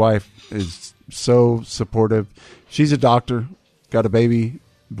Bryce's wife is so supportive. She's a doctor, got a baby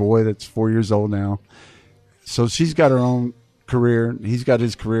boy that's 4 years old now. So she's got her own career. He's got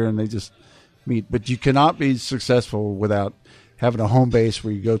his career, and they just meet. But you cannot be successful without having a home base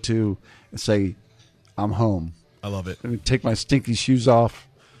where you go to and say, "I'm home." I love it. Let me take my stinky shoes off.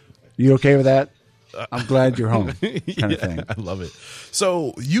 You okay with that? I'm glad you're home. Kind of thing. I love it.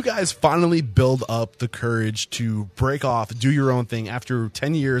 So you guys finally build up the courage to break off, do your own thing after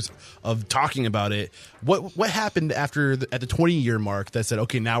 10 years of talking about it. What happened at the 20-year mark that said,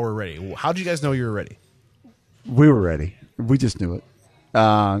 okay, now we're ready? How did you guys know you were ready? We were ready. We just knew it.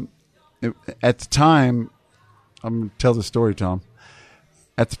 At the time, I'm going to tell the story, Tom.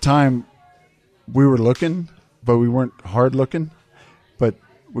 At the time, we were looking, but we weren't hard looking. But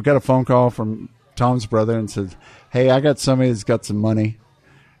we got a phone call from Tom's brother and said, "Hey, I got somebody that's got some money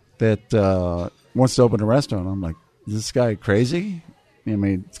that wants to open a restaurant." I'm like, "Is this guy crazy? I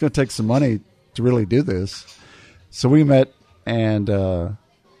mean, it's going to take some money to really do this." So we met and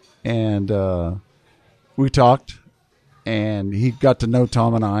we talked, and he got to know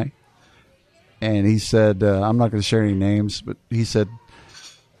Tom and I. And he said, "I'm not going to share any names," but he said,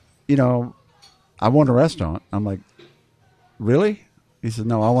 I want a restaurant. I'm like, really? He said,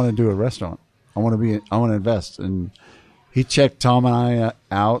 no, I want to do a restaurant. I want to invest. And he checked Tom and I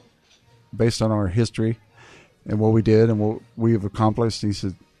out based on our history and what we did and what we have accomplished. He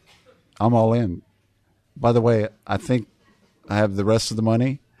said, I'm all in. By the way, I think I have the rest of the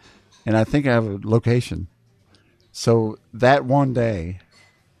money, and I think I have a location. So that one day,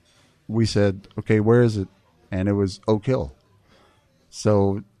 we said, okay, where is it? And it was Oak Hill.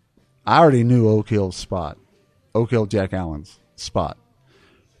 So I already knew Oak Hill's spot, Oak Hill Jack Allen's spot.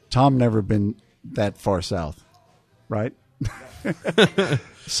 Tom never been that far south, right?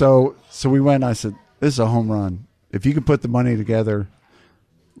 So we went, and I said, this is a home run. If you can put the money together,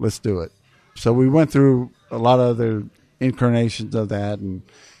 let's do it. So we went through a lot of other incarnations of that and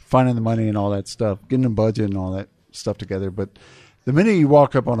finding the money and all that stuff, getting a budget and all that stuff together. But the minute you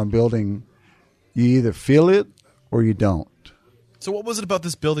walk up on a building, you either feel it or you don't. So what was it about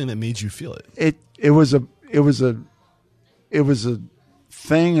this building that made you feel it? It was a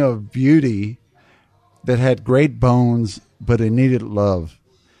thing of beauty that had great bones, but it needed love.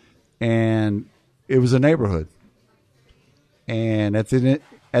 And it was a neighborhood. And at the end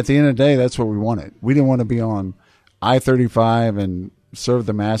of the day, that's what we wanted. We didn't want to be on I-35 and serve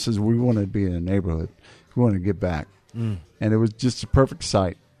the masses. We wanted to be in a neighborhood. We wanted to get back. And it was just a perfect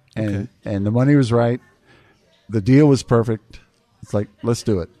site. And the money was right. The deal was perfect. It's like, let's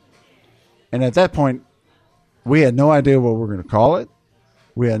do it. And at that point, we had no idea what we were going to call it.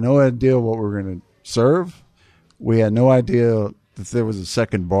 We had no idea what we were going to serve. We had no idea that there was a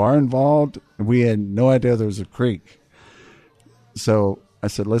second bar involved. We had no idea there was a creek. So I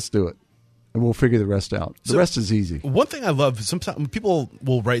said, let's do it. And we'll figure the rest out. The rest is easy. One thing I love, sometimes people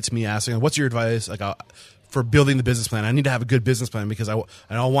will write to me asking, what's your advice for building the business plan? I need to have a good business plan because I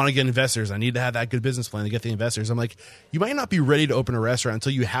want to get investors. I need to have that good business plan to get the investors. I'm like, you might not be ready to open a restaurant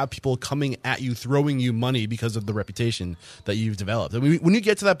until you have people coming at you, throwing you money because of the reputation that you've developed. I mean, when you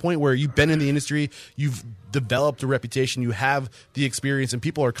get to that point where you've been in the industry, you've developed a reputation, you have the experience, and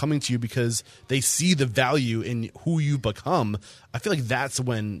people are coming to you because they see the value in who you become, I feel like that's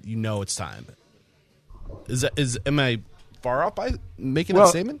when you know it's time. Am I far off by making that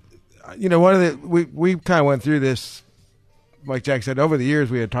statement? You know, we kind of went through this, like Jack said, over the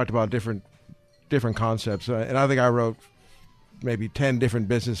years we had talked about different concepts, and I think I wrote maybe 10 different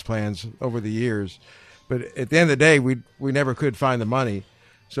business plans over the years, but at the end of the day, we never could find the money.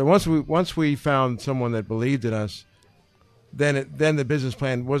 So once we found someone that believed in us, then the business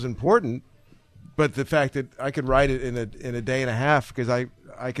plan was important, but the fact that I could write it in a day and a half because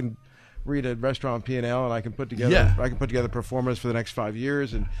I can read a restaurant P&L and I can put together performance for the next 5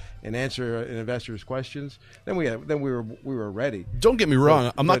 years and answer an investor's questions. Then we were ready. Don't get me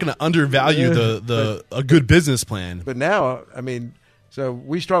wrong. I'm not going to undervalue a good business plan. But now, I mean, so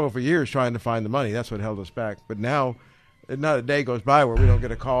we struggled for years trying to find the money. That's what held us back. But now, not a day goes by where we don't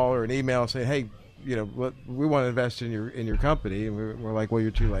get a call or an email saying, "Hey, you know, we want to invest in your company." And we're like, "Well,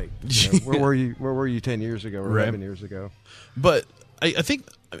 you're too late. You know, where were you 10 years ago or 11 years ago?" But I think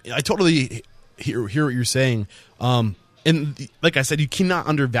I totally hear what you're saying. And like I said, you cannot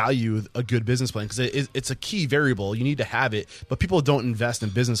undervalue a good business plan because it's a key variable. You need to have it, but people don't invest in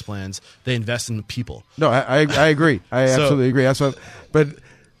business plans; they invest in people. No, I agree. I absolutely agree. That's what. But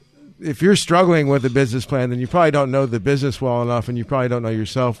if you're struggling with a business plan, then you probably don't know the business well enough, and you probably don't know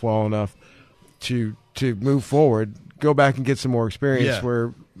yourself well enough to move forward. Go back and get some more experience. Yeah.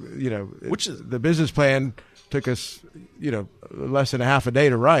 Where the business plan took us, less than a half a day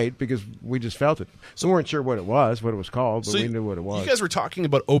to write because we just felt it. So we weren't sure what it was called, but we knew what it was. So you guys were talking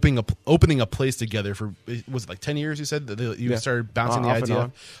about opening a place together for, was it like 10 years you said? That you started bouncing the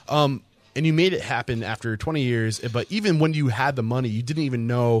idea off? And you made it happen after 20 years, but even when you had the money, you didn't even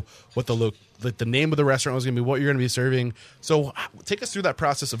know what the name of the restaurant was going to be, what you're going to be serving. So take us through that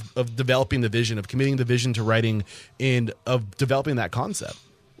process of developing the vision, of committing the vision to writing, and of developing that concept.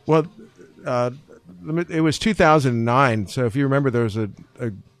 Well, it was 2009, so if you remember, there was a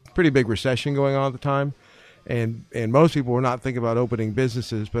pretty big recession going on at the time, and most people were not thinking about opening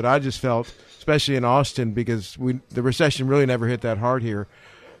businesses. But I just felt, especially in Austin, because the recession really never hit that hard here,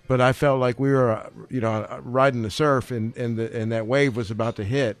 but I felt like we were, riding the surf, and that wave was about to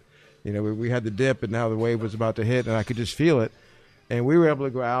hit. We had the dip, and now the wave was about to hit, and I could just feel it. And we were able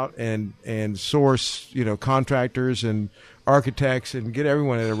to go out and source, contractors and architects and get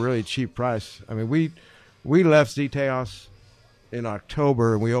everyone at a really cheap price. I mean, we left Ziteos in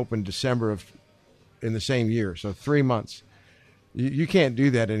October and we opened December in the same year, so 3 months. You can't do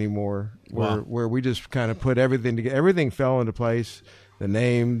that anymore. Where we just kind of put everything together. Everything fell into place. The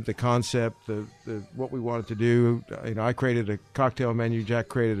name, the concept, the what we wanted to do. I created a cocktail menu. Jack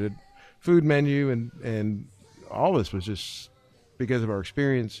created food menu, and all this was just because of our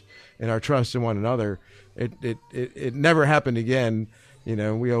experience and our trust in one another. It never happened again.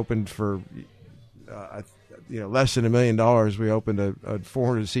 We opened for less than $1 million. We opened a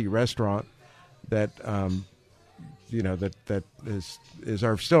 400-seat restaurant that that is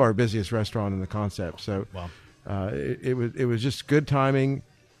still our busiest restaurant in the concept. So Wow. It was just good timing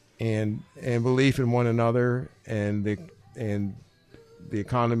and belief in one another and the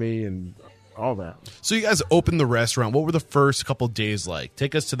economy and all that. So you guys opened the restaurant. What were the first couple of days like?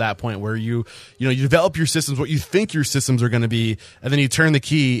 Take us to that point where you develop your systems, what you think your systems are going to be, and then you turn the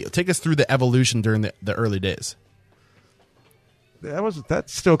key. Take us through the evolution during the early days.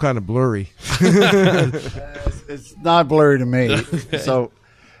 That's still kind of blurry. It's not blurry to me. Okay.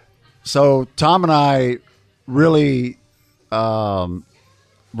 So Tom and I really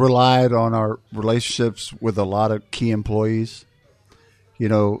relied on our relationships with a lot of key employees.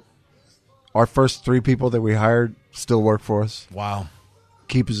 Our first 3 people that we hired still work for us. Wow.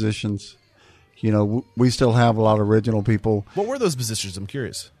 Key positions. We still have a lot of original people. What were those positions? I'm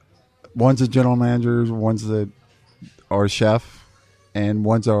curious. One's a general manager, one's our chef, and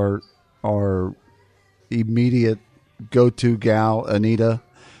one's our immediate go-to gal, Anita.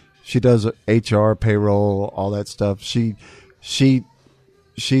 She does HR, payroll, all that stuff. She's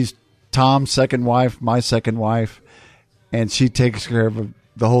Tom's second wife, my second wife, and she takes care of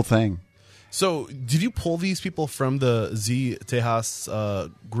the whole thing. So, did you pull these people from the Z Tejas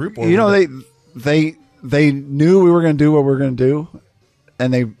group? Or they knew we were going to do what we were going to do,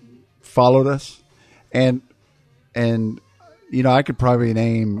 and they followed us. And I could probably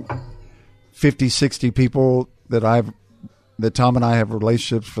name 50, 60 people that Tom and I have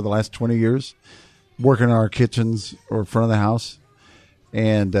relationships for the last 20 years, working in our kitchens or front of the house,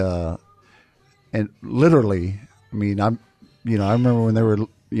 and literally, I mean, I remember when they were.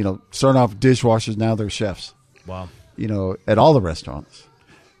 Starting off dishwashers, now they're chefs. Wow. At all the restaurants.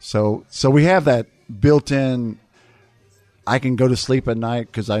 So we have that built in. I can go to sleep at night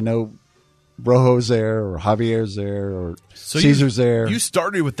because I know Rojo's there or Javier's there or Caesar's there. You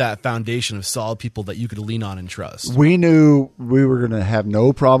started with that foundation of solid people that you could lean on and trust. We knew we were going to have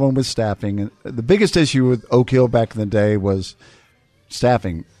no problem with staffing. And the biggest issue with Oak Hill back in the day was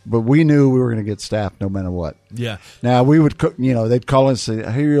staffing, but we knew we were going to get staffed no matter what. Yeah. Now we would, they'd call us and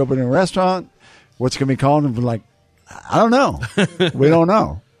say, "Hey, you're opening a restaurant. What's going to be called?" And we're like, "I don't know. We don't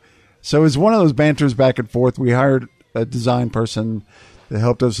know." So it was one of those banters back and forth. We hired a design person that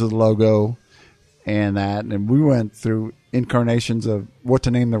helped us with the logo and that, and we went through incarnations of what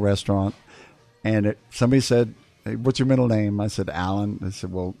to name the restaurant. And somebody said, "Hey, what's your middle name?" I said, "Allen." They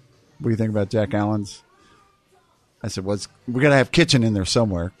said, "Well, what do you think about Jack Allen's?" I said, "We got to have kitchen in there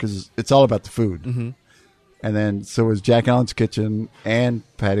somewhere because it's all about the food." Mm-hmm. And then so it was Jack Allen's Kitchen and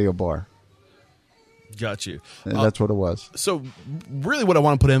Patio Bar. Got you. And that's what it was. So really what I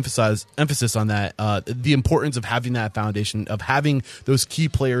want to put emphasis on that, the importance of having that foundation, of having those key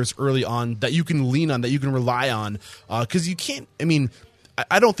players early on that you can lean on, that you can rely on, because you can't,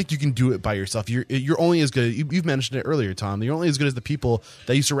 I don't think you can do it by yourself. You're only as good. You've mentioned it earlier, Tom. You're only as good as the people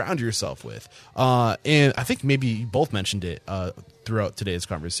that you surround yourself with. And I think maybe you both mentioned it throughout today's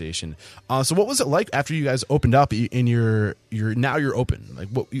conversation. So what was it like after you guys opened up and you're open? Like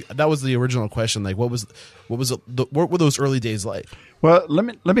that was the original question. Like what were those early days like? Well,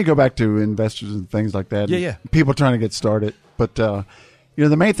 let me go back to investors and things like that. Yeah. People trying to get started, but the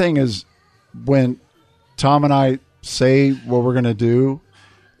main thing is when Tom and I say what we're going to do,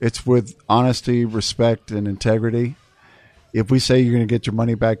 it's with honesty, respect, and integrity. If we say you're going to get your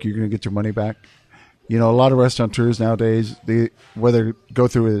money back, you're going to get your money back. A lot of restaurateurs nowadays, whether go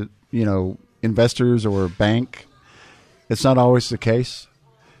through investors or a bank, it's not always the case.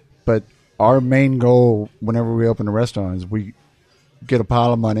 But our main goal whenever we open a restaurant is we get a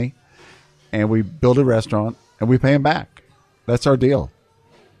pile of money and we build a restaurant and we pay them back. That's our deal.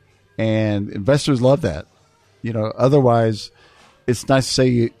 And investors love that. Otherwise, it's nice to say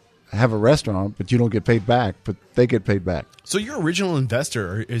you have a restaurant, but you don't get paid back, but they get paid back. So your original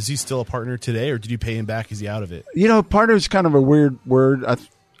investor, is he still a partner today, or did you pay him back? Is he out of it? Partner is kind of a weird word.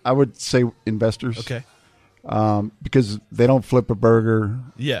 I would say investors. Okay. Because they don't flip a burger.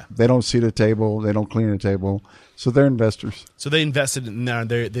 Yeah. They don't seat a table. They don't clean a table. So they're investors. So they invested in now.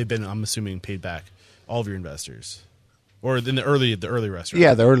 They've been, I'm assuming, paid back all of your investors, or in the early restaurants.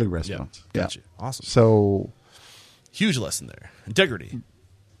 Yeah, the early restaurants. Yeah. Gotcha. Awesome. So huge lesson there. Integrity.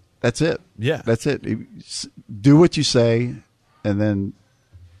 That's it. Yeah. That's it. Do what you say, and then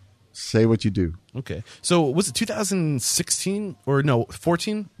say what you do. Okay. So was it 2016 or no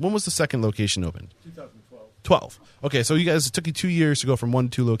 14? When was the second location opened? 2012. 12. Okay, so it took you 2 years to go from 1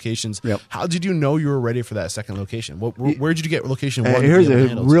 to 2 locations. Yep. How did you know you were ready for that second location? Where did you get location 1? Here's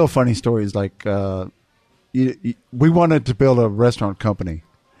a real funny story. Is like we wanted to build a restaurant company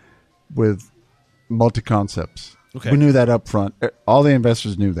with multi-concepts. Okay. We knew that up front. All the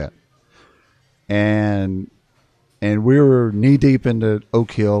investors knew that. And we were knee-deep into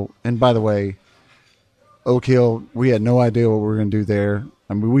Oak Hill. And by the way, Oak Hill, we had no idea what we were going to do there.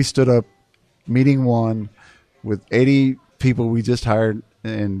 I mean, we stood up meeting 1 with 80 people we just hired,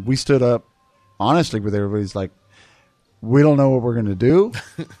 and we stood up honestly with everybody's like, we don't know what we're going to do.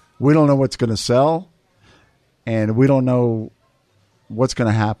 We don't know what's going to sell, and we don't know what's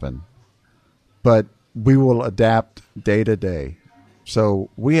going to happen. But we will adapt day to day. So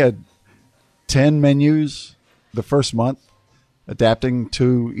we had 10 menus the first month, adapting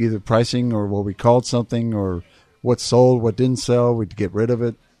to either pricing or what we called something or what sold, what didn't sell. We'd get rid of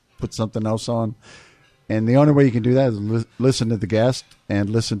it, put something else on. And the only way you can do that is listen to the guest and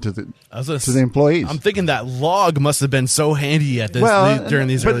listen to the employees. I'm thinking that log must have been so handy at during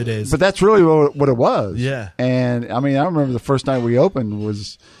these early days. But that's really what it was. Yeah. And I mean, I remember the first night we opened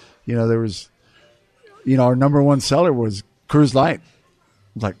was, there was, our number 1 seller was Coors Light. I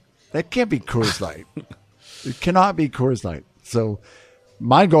was like, that can't be Coors Light. It cannot be Coors Light. So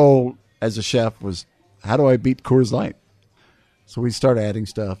my goal as a chef was, how do I beat Coors Light? So we started adding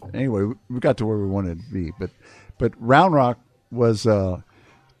stuff. Anyway, we got to where we wanted to be. But Round Rock was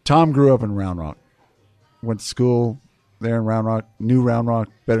Tom grew up in Round Rock, went to school there in Round Rock, knew Round Rock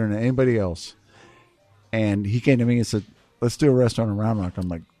better than anybody else. And he came to me and said, let's do a restaurant in Round Rock. I'm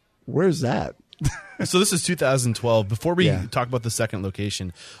like, where's that? So this is 2012. Before we talk about the second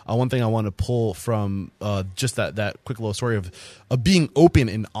location, one thing I want to pull from just that quick little story of being open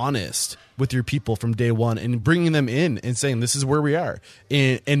and honest with your people from day one and bringing them in and saying this is where we are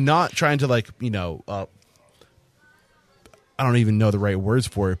and not trying to I don't even know the right words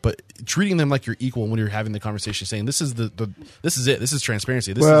for it, but treating them like you're equal when you're having the conversation, saying this is this is it. This is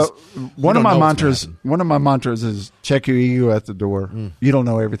transparency. One of my mantras is check your ego at the door. You don't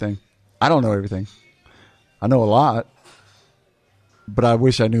know everything. I don't know everything. I know a lot, but I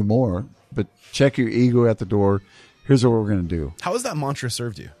wish I knew more. But check your ego at the door. Here's what we're going to do. How has that mantra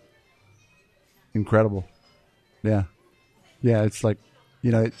served you? Incredible. Yeah. Yeah, it's like,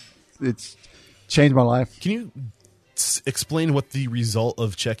 it's changed my life. Can you explain what the result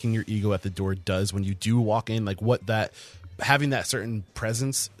of checking your ego at the door does when you do walk in? Like having that certain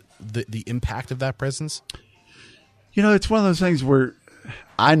presence, the impact of that presence? It's one of those things where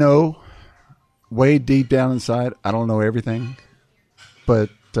I know way deep down inside, I don't know everything, but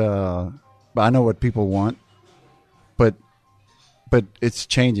I know what people want. But it's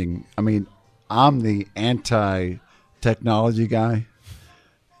changing. I mean, I'm the anti-technology guy.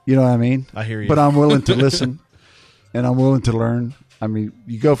 You know what I mean? I hear you. But I'm willing to listen, and I'm willing to learn. I mean,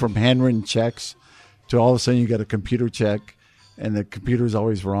 you go from handwritten checks to all of a sudden you get a computer check, and the computer's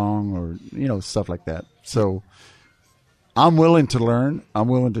always wrong, or stuff like that. So I'm willing to learn. I'm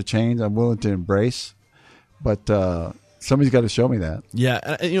willing to change. I'm willing to embrace. But somebody's got to show me that.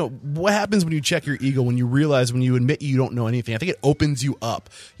 Yeah. What happens when you check your ego, when you admit you don't know anything? I think it opens you up.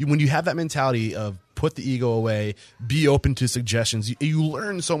 When you have that mentality of put the ego away, be open to suggestions, you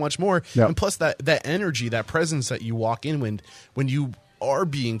learn so much more. Yep. And plus that energy, that presence that you walk in when you are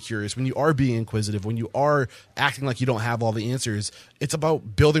being curious, when you are being inquisitive, when you are acting like you don't have all the answers, it's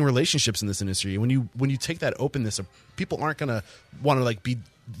about building relationships in this industry. When you take that openness, people aren't going to want to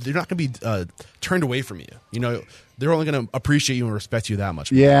they're not going to be turned away from you. They're only going to appreciate you and respect you that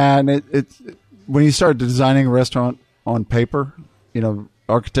much more. Yeah, and it when you start designing a restaurant on paper,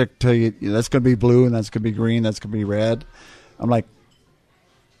 architect tell you that's going to be blue and that's going to be green, that's going to be red. I'm like,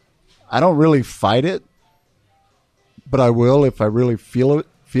 I don't really fight it, but I will if I really feel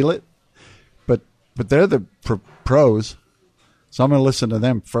it. But they're the pros, so I'm going to listen to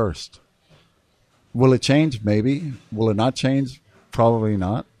them first. Will it change? Maybe. Will it not change? Probably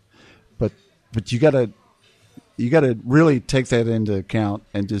not. But you got to really take that into account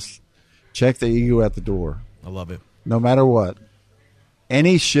and just check the ego at the door. I love it. No matter what,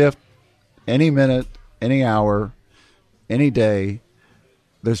 any shift, any minute, any hour, any day,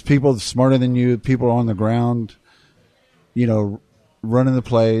 there's people smarter than you. People on the ground. Running the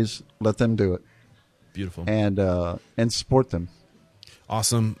plays, let them do it. Beautiful. And support them.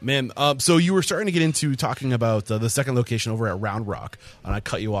 Awesome, man. So you were starting to get into talking about the second location over at Round Rock, and I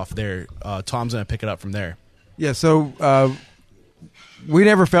cut you off there. Tom's going to pick it up from there. Yeah, so we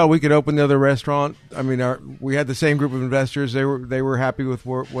never felt we could open the other restaurant. I mean, we had the same group of investors. They were happy with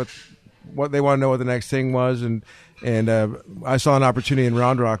what they want to know what the next thing was, and I saw an opportunity in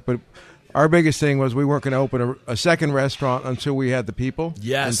Round Rock. But our biggest thing was we weren't going to open a second restaurant until we had the people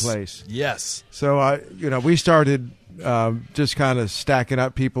Yes. in place. Yes. So we started just kind of stacking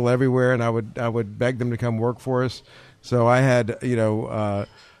up people everywhere, and I would beg them to come work for us. So I had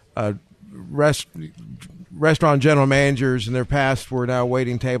restaurant general managers in their past were now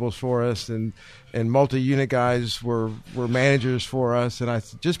waiting tables for us, and multi-unit guys were managers for us. And I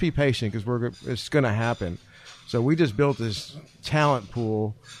said, just be patient because it's going to happen. So we just built this talent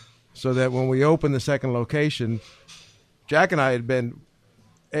pool so that when we opened the second location, Jack and I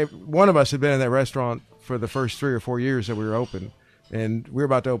one of us had been in that restaurant for the first 3 or 4 years that we were open, and we were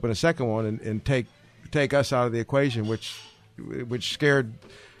about to open a second one and take us out of the equation, which scared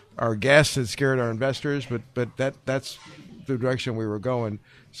our guests and scared our investors, but that's the direction we were going.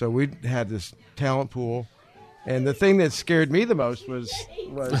 So we had this talent pool, and the thing that scared me the most was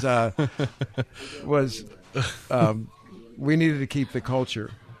we needed to keep the culture.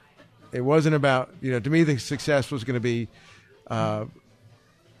 It wasn't about, to me the success was going to be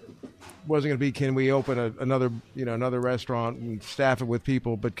can we open another restaurant and staff it with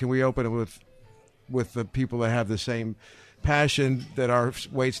people, but can we open it with the people that have the same passion that our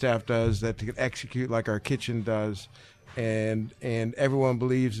wait staff does, that can execute like our kitchen does, and everyone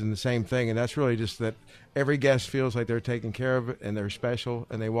believes in the same thing. And that's really just that every guest feels like they're taken care of and they're special,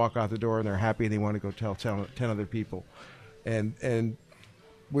 and they walk out the door and they're happy and they want to go tell 10 other people. And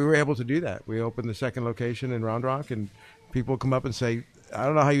we were able to do that. We opened the second location in Round Rock, and people come up and say, I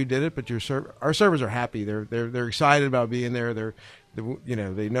don't know how you did it, but our servers are happy. They're excited about being there.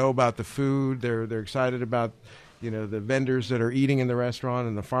 They know about the food. They're excited about the vendors that are eating in the restaurant,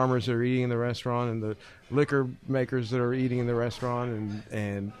 and the farmers that are eating in the restaurant, and the liquor makers that are eating in the restaurant,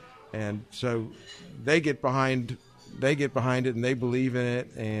 and so they get behind it, and they believe in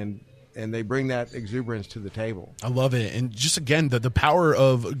it, and they bring that exuberance to the table. I love it. And just again, the power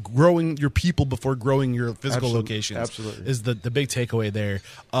of growing your people before growing your physical locations is the big takeaway there.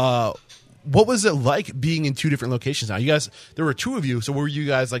 What was it like being in 2 different locations now? You guys, there were 2 of you, so were you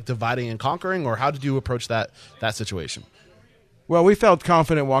guys like dividing and conquering, or how did you approach that situation? Well, we felt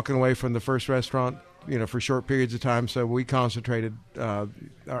confident walking away from the first restaurant, for short periods of time, so we concentrated all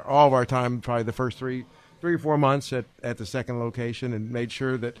of our time, probably the first 3 or 4 months at the second location, and made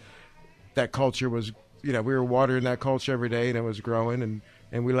sure that culture was, we were watering that culture every day, and it was growing,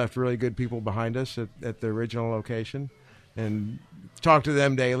 and we left really good people behind us at the original location, and talked to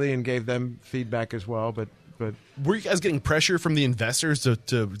them daily and gave them feedback as well. But were you guys getting pressure from the investors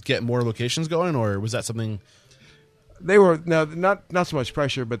to get more locations going, or was that something? They were not so much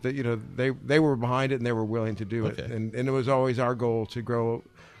pressure, but they were behind it and they were willing to do it, and it was always our goal to grow.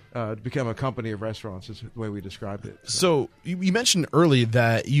 To become a company of restaurants is the way we described it. So you mentioned early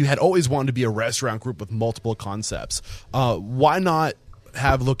that you had always wanted to be a restaurant group with multiple concepts. Why not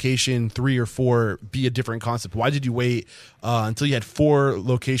have location 3 or 4 be a different concept? Why did you wait until you had 4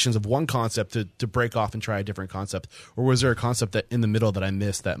 locations of one concept to break off and try a different concept? Or was there a concept that in the middle that I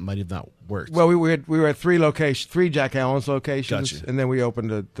missed that might have not worked? Well, we were at 3 Jack Allen's locations, Gotcha. and then we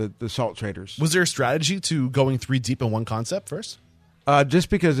opened the Salt Traders. Was there a strategy to going 3 deep in one concept first? Just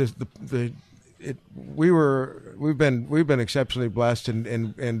because we've been exceptionally blessed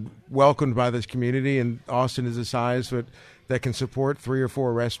and welcomed by this community, and Austin is a size that can support 3 or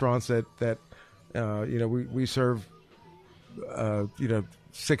 4 restaurants that we serve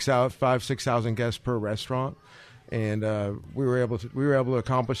 6,000 guests per restaurant, and we were able to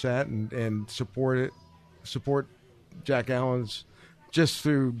accomplish that and support Jack Allen's just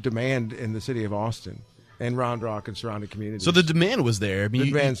through demand in the city of Austin and Round Rock and surrounding communities. So the demand was there. I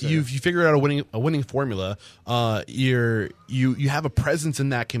mean, you figured out a winning formula. You have a presence in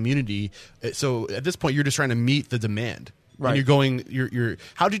that community. So at this point, you're just trying to meet the demand. Right. And you're.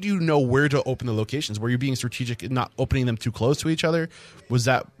 How did you know where to open the locations? Were you being strategic and not opening them too close to each other? Was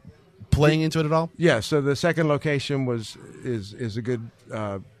that playing into it at all? Yeah. So the second location is a good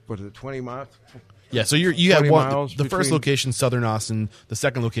 20 miles. Yeah, so you have one. The first between, location, Southern Austin. The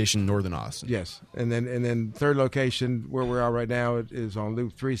second location, Northern Austin. Yes, and then third location where we're at right now is on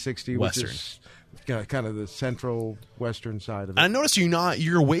Loop 360, Western. which is kind of the central western side of it. I noticed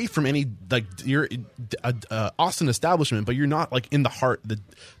you're away from any you're Austin establishment, but you're not like in the heart,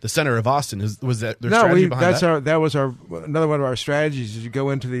 the center of Austin. Was that their strategy behind that? That was another one of our strategies. Is you go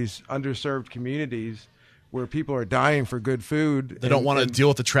into these underserved communities where people are dying for good food. They don't want to deal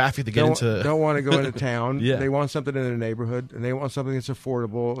with the traffic to get into. Don't want to go into town. Yeah. They want something in their neighborhood, and they want something that's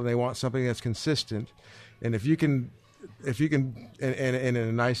affordable, and they want something that's consistent. And if you can, and in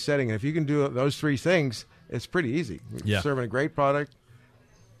a nice setting, and if you can do those 3 things, it's pretty easy. Yeah. Serving a great product,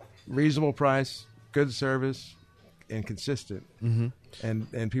 reasonable price, good service, and consistent. Mm-hmm.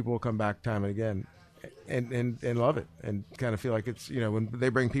 and people will come back time and again, and love it, and kind of feel like it's, when they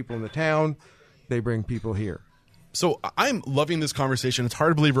bring people in the town, they bring people here. So I'm loving this conversation. It's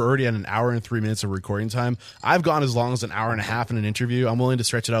hard to believe we're already at an hour and 3 minutes of recording time. I've gone as long as an hour and a half in an interview. I'm willing to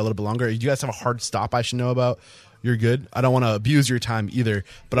stretch it out a little bit longer. You guys have a hard stop I should know about? You're good? I don't want to abuse your time either,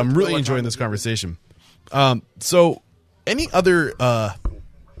 but I'm really enjoying this conversation. So any other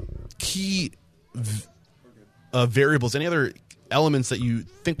key variables, any other elements that you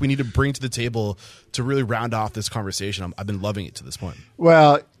think we need to bring to the table to really round off this conversation? I've been loving it to this point.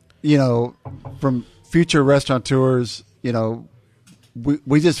 Well, from future restaurateurs,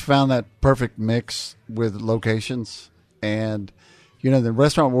 we just found that perfect mix with locations. And, the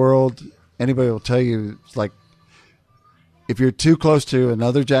restaurant world, anybody will tell you, it's like, if you're too close to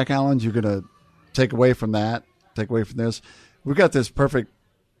another Jack Allen's, you're going to take away from that, take away from this. We've got this perfect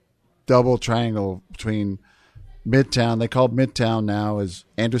double triangle between Midtown. They call Midtown now is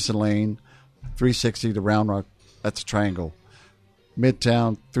Anderson Lane, 360 to Round Rock. That's a triangle.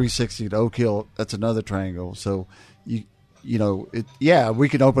 Midtown, 360 to Oak Hill. That's another triangle. So, we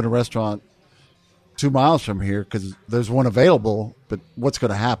can open a restaurant 2 miles from here because there's one available. But what's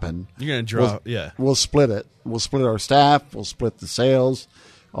going to happen? You're going to draw. We'll split it. We'll split our staff. We'll split the sales,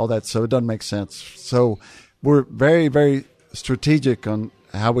 all that. So it doesn't make sense. So we're very, very strategic on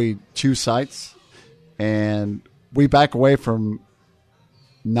how we choose sites, and we back away from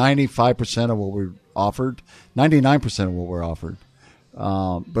 95% of what we're offered, 99% of what we're offered.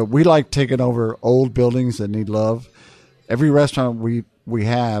 But we like taking over old buildings that need love. Every restaurant we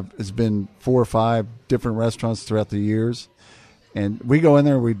have has been 4 or 5 different restaurants throughout the years. And we go in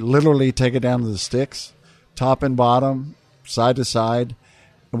there, we literally take it down to the sticks, top and bottom, side to side,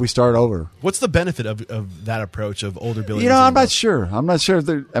 and we start over. What's the benefit of that approach of older buildings? I'm not sure. I'm not sure.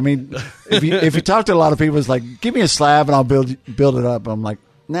 If you talk to a lot of people, it's like, give me a slab and I'll build it up. I'm like,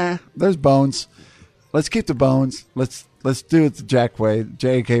 nah, there's bones. Let's keep the bones. Let's do it the Jack way,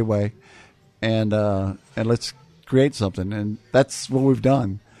 JK way, and let's create something. And that's what we've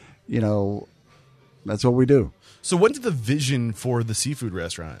done. That's what we do. So when did the vision for the seafood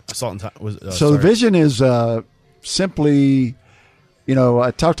restaurant, Salt and Time, was? The vision is simply,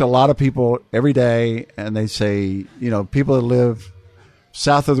 I talk to a lot of people every day, and they say, people that live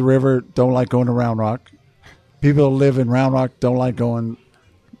south of the river don't like going to Round Rock. People that live in Round Rock don't like going,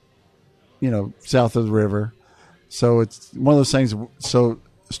 south of the river. So it's one of those things. So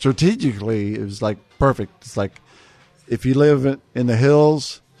strategically, it was like perfect. It's like if you live in the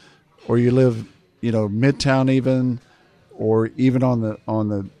hills, or you live, Midtown even, or even on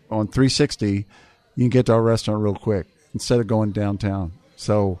 360, you can get to our restaurant real quick instead of going downtown.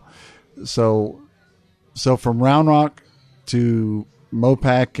 So from Round Rock to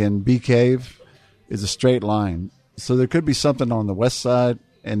Mopac and Bee Cave is a straight line. So there could be something on the west side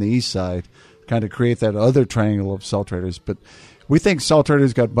and the east side, kind of create that other triangle of Salt Traders. But we think Salt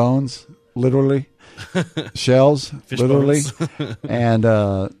Traders got bones, literally, shells, Fish literally,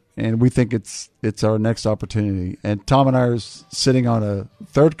 bones. and we think it's our next opportunity. And Tom and I are sitting on a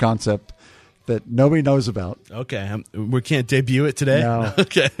third concept that nobody knows about. Okay, we can't debut it today. No.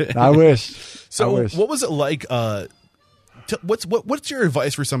 Okay, I wish. So, what was it like? What's your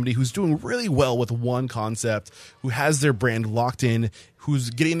advice for somebody who's doing really well with one concept, who has their brand locked in,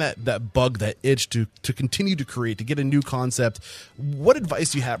 who's getting that bug, that itch to continue to create, to get a new concept? What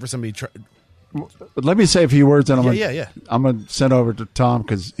advice do you have for somebody? Let me say a few words, and I'm going to send over to Tom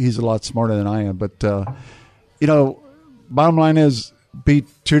because he's a lot smarter than I am. But bottom line is, be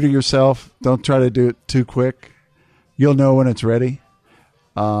true to yourself. Don't try to do it too quick. You'll know when it's ready.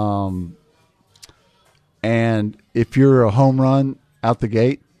 And if you're a home run out the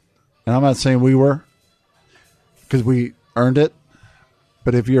gate, and I'm not saying we were, because we earned it,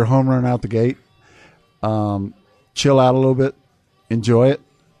 but if you're a home run out the gate, chill out a little bit, enjoy it,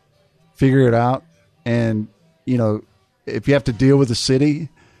 figure it out. And, if you have to deal with the city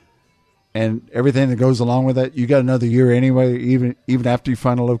and everything that goes along with it, you got another year anyway, even after you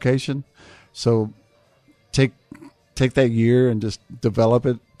find a location. So take that year and just develop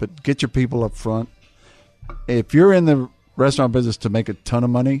it, but get your people up front. If you're in the restaurant business to make a ton of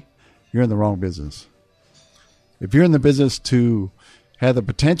money, you're in the wrong business. If you're in the business to have the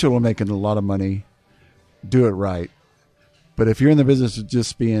potential of making a lot of money, do it right. But if you're in the business of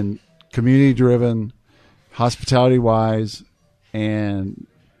just being community driven, hospitality wise, and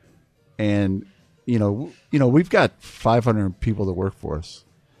we've got 500 people that work for us,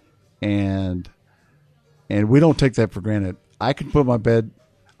 and we don't take that for granted. I can put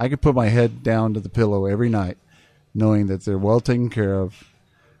my head down to the pillow every night knowing that they're well taken care of.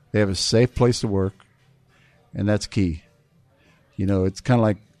 They have a safe place to work, and that's key. It's kind of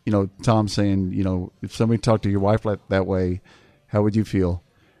like, Tom saying, if somebody talked to your wife that way, how would you feel?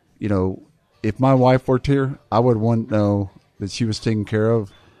 If my wife worked here, I would want to know that she was taken care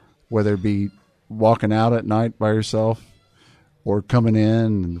of, whether it be walking out at night by herself or coming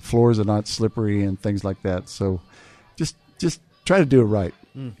in and the floors are not slippery and things like that. So just try to do it right.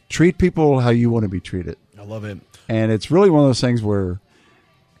 Treat people how you want to be treated. I love it. And it's really one of those things where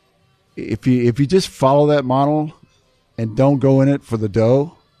if you just follow that model and don't go in it for the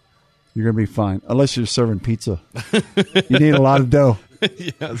dough, you're going to be fine. Unless you're serving pizza. You need a lot of dough.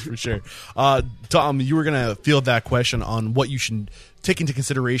 Yeah, that's for sure. Tom, you were going to field that question on what you should take into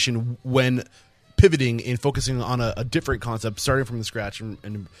consideration when pivoting and focusing on a different concept, starting from the scratch.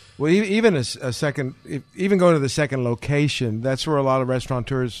 Well, even a second, even going to the second location, that's where a lot of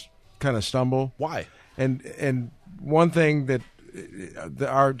restaurateurs kind of stumble. Why? And one thing that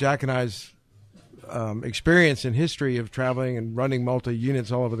our Jack and I's experience and history of traveling and running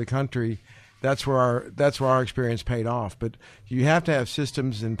multi-units all over the country, that's where our experience paid off. But you have to have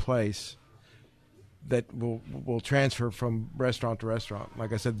systems in place that will transfer from restaurant to restaurant.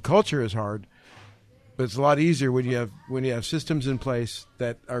 Like I said, culture is hard, but it's a lot easier when you have systems in place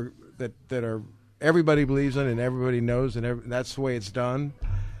that are everybody believes in and everybody knows, and that's the way it's done.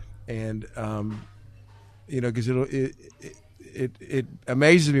 And because it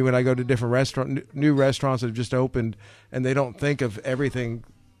amazes me when I go to different new restaurants that have just opened, and they don't think of everything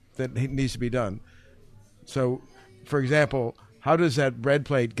that needs to be done. So, for example, how does that bread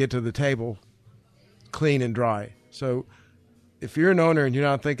plate get to the table clean and dry? So, if you're an owner and you're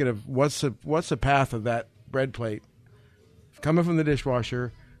not thinking of what's the path of that bread plate coming from the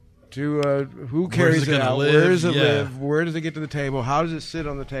dishwasher to who carries it out, where does it live, where does it get to the table, how does it sit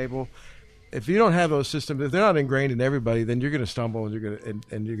on the table? If you don't have those systems, if they're not ingrained in everybody, then you're going to stumble and you're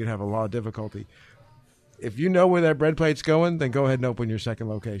going to have a lot of difficulty. If you know where that bread plate's going, then go ahead and open your second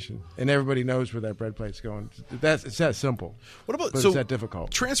location, and everybody knows where that bread plate's going. It's that simple. What about it's that difficult?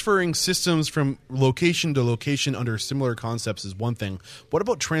 Transferring systems from location to location under similar concepts is one thing. What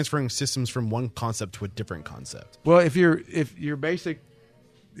about transferring systems from one concept to a different concept? Well, if your basic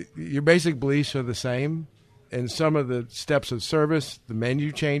beliefs are the same, and some of the steps of service, the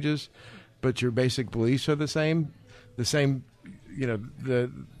menu changes, but your basic beliefs are the same,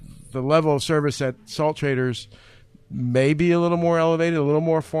 the level of service at Salt Traders may be a little more elevated, a little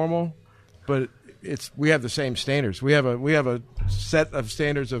more formal, but we have the same standards. We have a set of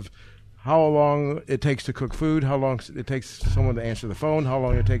standards of how long it takes to cook food, how long it takes someone to answer the phone, how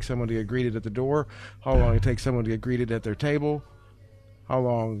long it takes someone to get greeted at the door, how long it takes someone to get greeted at their table, how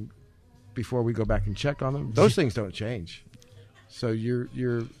long before we go back and check on them. Those things don't change. So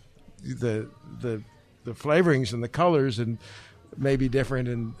the flavorings and the colors and may be different,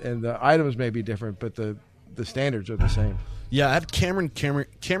 and the items may be different, but the standards are the same. Yeah, I had Cameron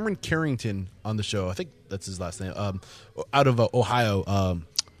Carrington on the show. I think that's his last name. Out of Ohio,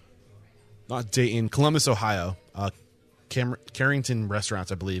 not Dayton, Columbus, Ohio. Carrington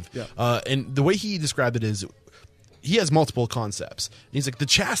Restaurants, I believe. Yeah. And the way he described it is, he has multiple concepts. He's like, the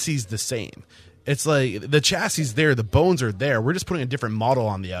chassis is the same. It's like the chassis is there, the bones are there. We're just putting a different model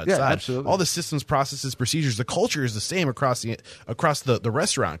on the outside. Yeah, absolutely. All the systems, processes, procedures, the culture is the same across the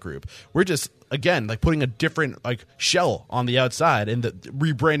restaurant group. We're just, again, like putting a different like shell on the outside and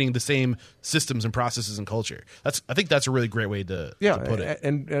rebranding the same systems and processes and culture. I think that's a really great way to put it.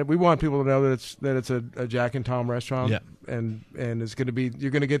 And we want people to know that it's a Jack and Tom restaurant. Yeah. And it's going to be,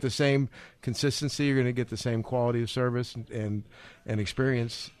 you're going to get the same consistency, you're going to get the same quality of service and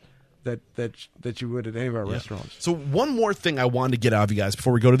experience that you would at any of our restaurants. So one more thing I wanted to get out of you guys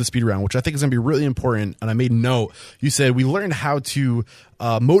before we go to the speed round, which I think is going to be really important, and I made note. You said we learned how to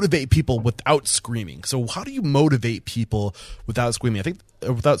motivate people without screaming. So how do you motivate people without screaming? I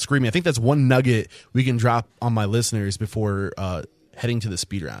think that's one nugget we can drop on my listeners before heading to the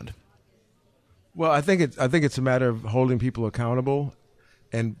speed round. Well, I think it's a matter of holding people accountable,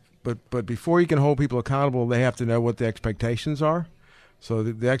 but before you can hold people accountable, they have to know what the expectations are. So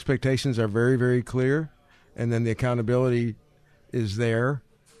the expectations are very, very clear, and then the accountability is there,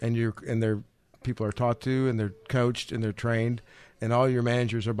 and people are taught to, and they're coached, and they're trained, and all your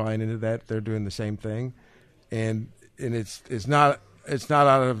managers are buying into that. They're doing the same thing, and it's not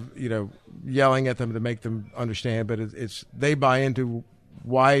out of yelling at them to make them understand, but it's they buy into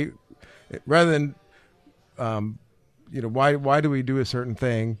why, rather than why do we do a certain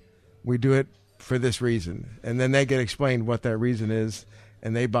thing? We do it for this reason, and then they get explained what that reason is,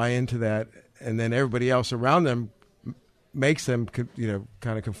 and they buy into that, and then everybody else around them makes them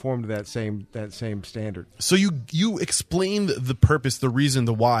kind of conform to that same standard. So you explain the purpose, the reason,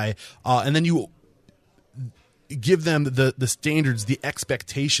 the why, and then give them the standards, the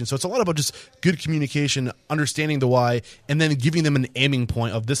expectation. So it's a lot about just good communication, understanding the why, and then giving them an aiming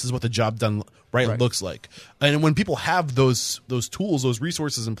point of this is what the job done right. looks like. And when people have those tools, those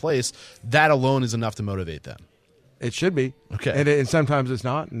resources in place, that alone is enough to motivate them. It should be. Okay. And sometimes it's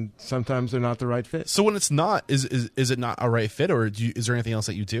not, and sometimes they're not the right fit. So when it's not, is it not a right fit, or is there anything else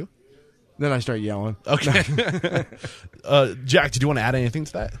that you do? Then I start yelling. Okay. Jack, did you want to add anything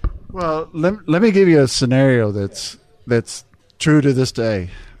to that? Well, let me give you a scenario that's true to this day.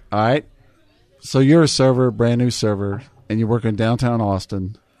 All right. So you're a server, brand new server, and you work in downtown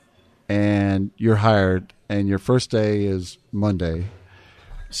Austin, and you're hired, and your first day is Monday.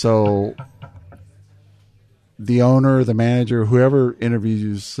 So the owner, the manager, whoever interviews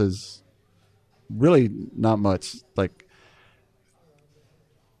you says, really not much. Like,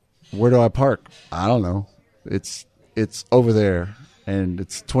 where do I park? I don't know. It's over there, and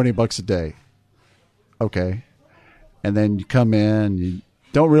it's $20 a day. Okay. And then you come in, you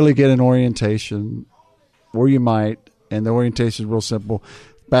don't really get an orientation, or you might, and the orientation is real simple.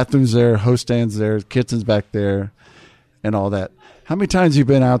 Bathroom's there, host stand's there, kitchen's back there, and all that. How many times have you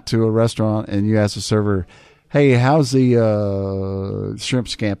been out to a restaurant and you ask the server, hey, how's the shrimp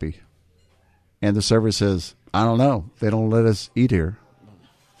scampi? And the server says, I don't know. They don't let us eat here.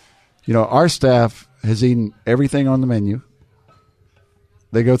 You know, our staff has eaten everything on the menu.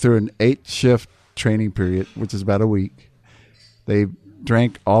 They go through an 8-shift training period, which is about a week. They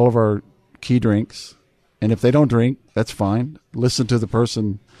drank all of our key drinks. And if they don't drink, that's fine. Listen to the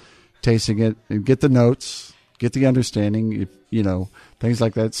person tasting it and get the notes, get the understanding, if, you know, things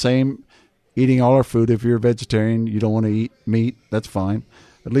like that. Same eating all our food. If you're a vegetarian, you don't want to eat meat, that's fine.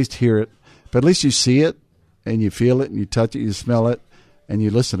 At least hear it. But at least you see it and you feel it and you touch it, you smell it, and you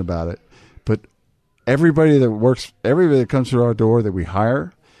listen about it. But everybody that comes through our door that we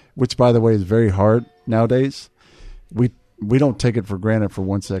hire, which, by the way, is very hard nowadays, we don't take it for granted for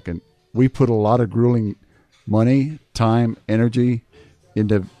 1 second. We put a lot of grueling money, time, energy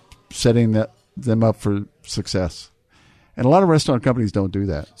into setting them up for success. And a lot of restaurant companies don't do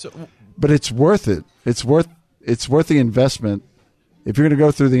that. But it's worth it. It's worth the investment. If you're going to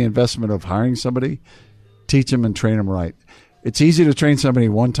go through the investment of hiring somebody, teach them and train them right. It's easy to train somebody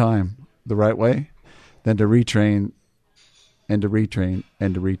one time the right way than to retrain and to retrain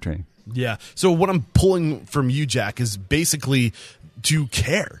and to retrain. Yeah. So what I'm pulling from you, Jack, is basically to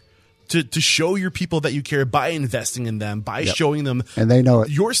care. To show your people that you care by investing in them, by showing them, and they know it,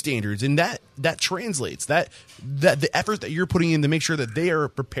 your standards, and that translates. That the effort that you're putting in to make sure that they are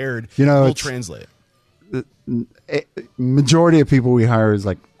prepared, will translate. Majority of people we hire is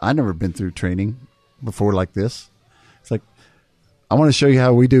like, I've never been through training before like this. It's like, I want to show you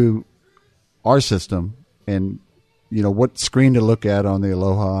how we do our system, and what screen to look at on the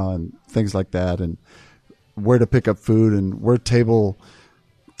Aloha and things like that, and where to pick up food, and where table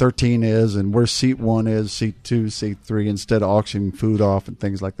 13 is, and where seat 1 is, seat 2, seat 3, instead of auctioning food off and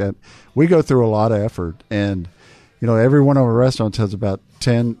things like that. We go through a lot of effort, and every one of our restaurants has about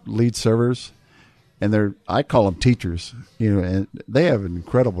 10 lead servers, and I call them teachers, and they have an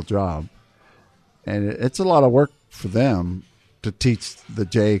incredible job, and it's a lot of work for them to teach the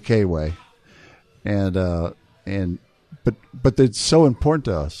JAK way, but it's so important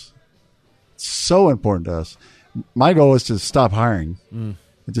to us. So important to us. My goal is to stop hiring.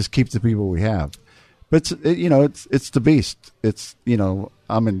 And just keep the people we have. But it's the beast. It's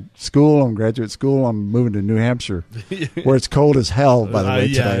I'm in school. I'm graduate school. I'm moving to New Hampshire, where it's cold as hell. By the way,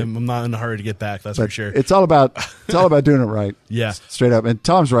 today. I'm not in a hurry to get back. That's for sure. It's all about doing it right. Yeah, straight up. And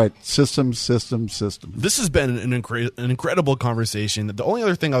Tom's right. System. This has been an incredible conversation. The only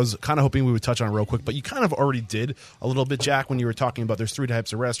other thing I was kind of hoping we would touch on real quick, but you kind of already did a little bit, Jack, when you were talking about there's 3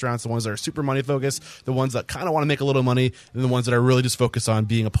 types of restaurants: the ones that are super money focused, the ones that kind of want to make a little money, and the ones that are really just focused on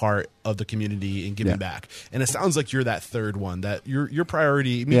being a part of the community and giving back. And it sounds like you're that third one. That your priority.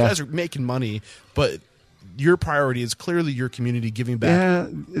 I mean, you guys are making money, but your priority is clearly your community, giving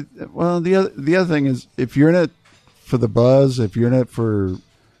back. Yeah. Well, the other thing is, if you're in it for the buzz, if you're in it for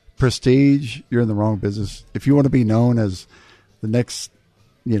prestige, you're in the wrong business. If you want to be known as the next,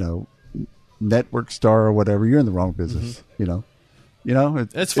 network star or whatever, you're in the wrong business.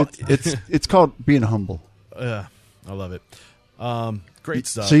 It's called being humble. I love it. Great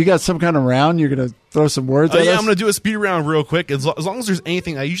stuff. So you got some kind of round? You're going to throw some words at us? I'm going to do a speed round real quick. As long as there's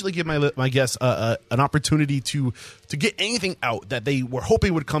anything, I usually give my guests an opportunity to get anything out that they were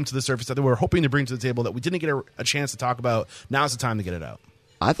hoping would come to the surface, that they were hoping to bring to the table that we didn't get a chance to talk about. Now's the time to get it out.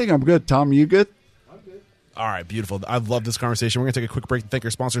 I think I'm good. Tom, you good? I'm good. All right, beautiful. I've loved this conversation. We're going to take a quick break and thank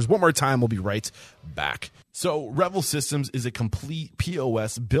our sponsors one more time. We'll be right back. So Revel Systems is a complete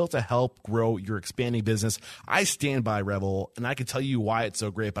POS built to help grow your expanding business. I stand by Revel, and I can tell you why it's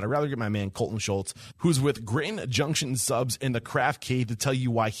so great, but I'd rather get my man Colton Schultz, who's with Grain Junction Subs in the Craft Cave, to tell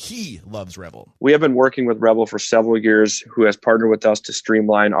you why he loves Revel. We have been working with Revel for several years, who has partnered with us to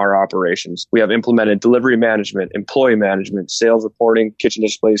streamline our operations. We have implemented delivery management, employee management, sales reporting, kitchen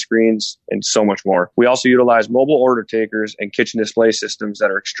display screens, and so much more. We also utilize mobile order takers and kitchen display systems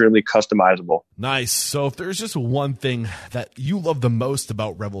that are extremely customizable. Nice. So if there's just one thing that you love the most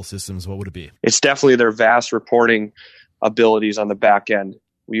about Revel Systems, what would it be? It's definitely their vast reporting abilities on the back end.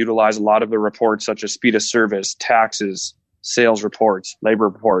 We utilize a lot of the reports such as speed of service, taxes, sales reports, labor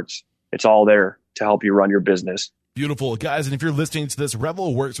reports. It's all there to help you run your business. Beautiful, guys. And if you're listening to this,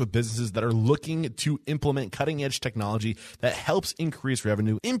 Revel works with businesses that are looking to implement cutting-edge technology that helps increase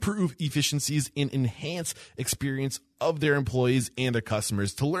revenue, improve efficiencies, and enhance experience of their employees and their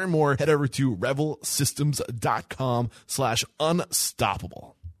customers. To learn more, head over to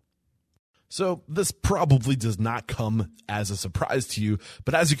revelsystems.com/unstoppable. So this probably does not come as a surprise to you,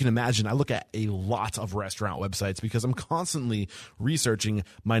 but as you can imagine, I look at a lot of restaurant websites because I'm constantly researching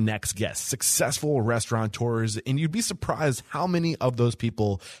my next guest, successful restaurateurs, and you'd be surprised how many of those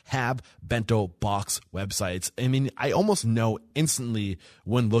people have bento box websites. I mean, I almost know instantly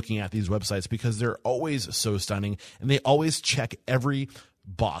when looking at these websites because they're always so stunning and they always check every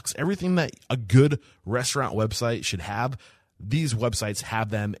box, everything that a good restaurant website should have. These websites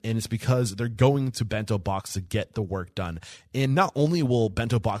have them, and it's because they're going to Bento Box to get the work done. And not only will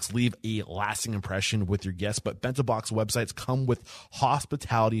Bento Box leave a lasting impression with your guests, but Bento Box websites come with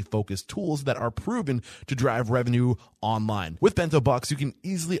hospitality-focused tools that are proven to drive revenue online. With Bento Box, you can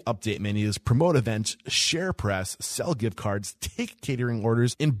easily update menus, promote events, share press, sell gift cards, take catering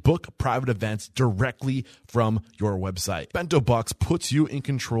orders, and book private events directly from your website. Bento Box puts you in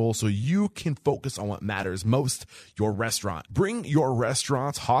control so you can focus on what matters most, your restaurant. Bring your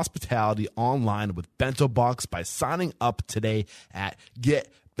restaurant's hospitality online with Bento Box by signing up today at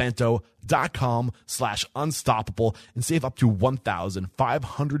getbento.com/unstoppable and save up to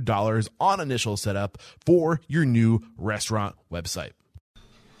 $1,500 on initial setup for your new restaurant website.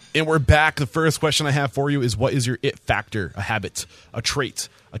 And we're back. The first question I have for you is, what is your it factor, a habit, a trait,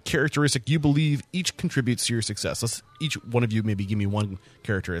 a characteristic you believe each contributes to your success? Let's each one of you maybe give me one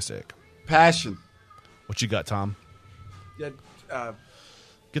characteristic. Passion. What you got, Tom? Yeah,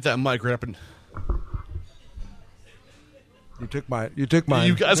 Get that mic right up and you took mine. you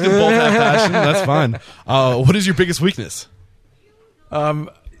guys can both have passion. That's fine. What is your biggest weakness?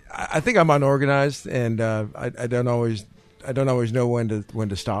 I think I'm unorganized, and I don't always know when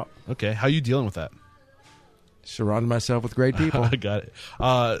to stop. Okay, how are you dealing with that? Surround myself with great people. I got it.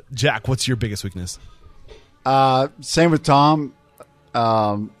 Jack, what's your biggest weakness? Same with Tom.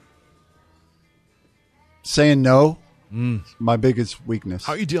 Saying no. My biggest weakness.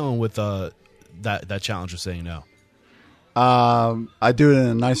 How are you dealing with that challenge of saying no? I do it in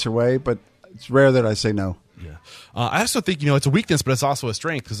a nicer way, but it's rare that I say no. Yeah. I also think, it's a weakness, but it's also a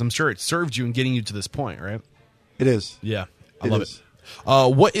strength because I'm sure it served you in getting you to this point, right? It is. Yeah. I love it.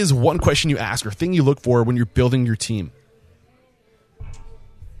 What is one question you ask or thing you look for when you're building your team?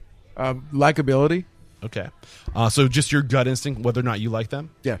 Likability. Okay. So just your gut instinct, whether or not you like them?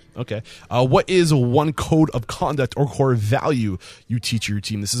 Yeah. Okay. What is one code of conduct or core value you teach your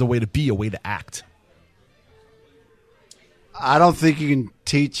team? This is a way to be, a way to act. I don't think you can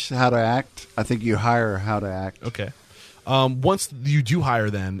teach how to act. I think you hire how to act. Okay. Once you do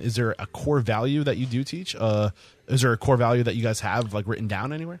hire them, is there a core value that you do teach? Is there a core value that you guys have written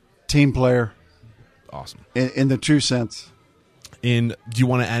down anywhere? Team player. Awesome. In the true sense. And do you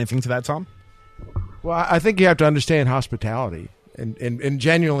want to add anything to that, Tom? Well, I think you have to understand hospitality and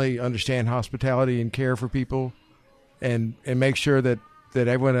genuinely understand hospitality and care for people and make sure that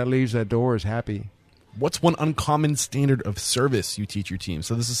everyone that leaves that door is happy. What's one uncommon standard of service you teach your team?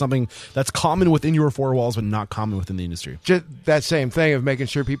 So this is something that's common within your four walls, but not common within the industry. Just that same thing of making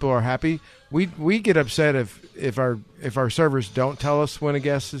sure people are happy. We get upset if our servers don't tell us when a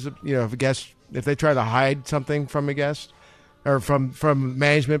guest is, if they try to hide something from a guest or from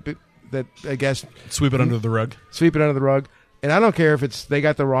management that a guest sweep it under the rug. And I don't care if they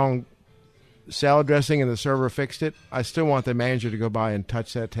got the wrong salad dressing and the server fixed it. I still want the manager to go by and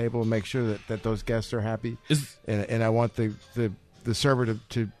touch that table and make sure that those guests are happy. And I want the server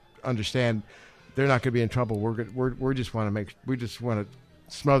to understand they're not going to be in trouble. We just want to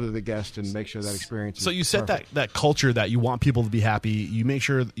smother the guest and make sure that experience is so you set perfect. that culture that you want people to be happy. You make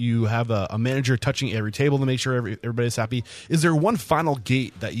sure you have a manager touching every table to make sure everybody's happy. Is there one final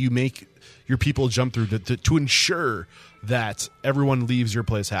gate that you make your people jump through to ensure that everyone leaves your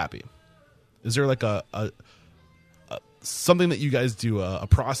place happy? Is there like a something that you guys do, a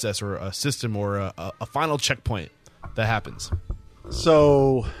process or a system or a final checkpoint that happens?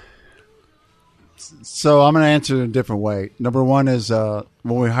 So I'm going to answer it in a different way. Number one is when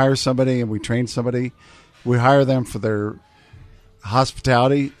we hire somebody and we train somebody, we hire them for their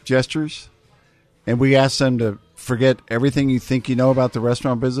hospitality gestures, and we ask them to forget everything you think you know about the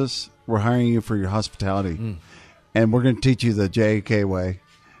restaurant business. We're hiring you for your hospitality, and we're going to teach you the JK way.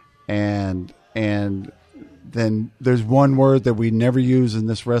 And then there's one word that we never use in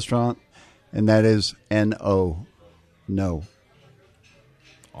this restaurant, and that is NO. No.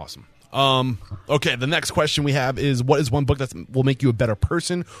 Awesome. Okay, the next question we have is, what is one book that will make you a better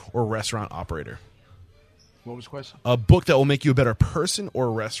person or restaurant operator? What was the question? A book that will make you a better person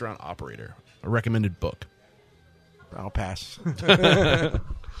or restaurant operator. A recommended book. I'll pass.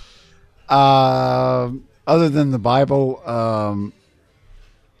 Other than the Bible,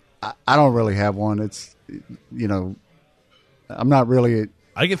 I don't really have one. It's, I'm not really.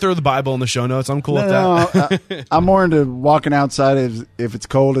 I can throw the Bible in the show notes. I'm cool with that. I'm more into walking outside. If it's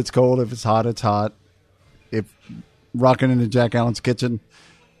cold, it's cold. If it's hot, it's hot. If rocking into Jack Allen's kitchen,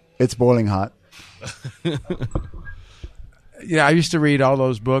 it's boiling hot. Yeah, I used to read all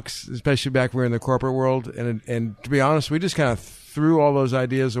those books, especially back when we were in the corporate world, and to be honest, we just kind of threw all those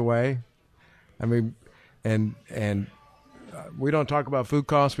ideas away. I mean, and we don't talk about food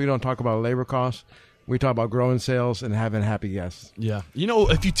costs, we don't talk about labor costs. We talk about growing sales and having happy guests. Yeah.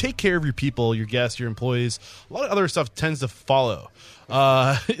 If you take care of your people, your guests, your employees, a lot of other stuff tends to follow.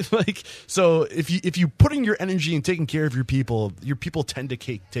 So if you put in your energy in taking care of your people tend to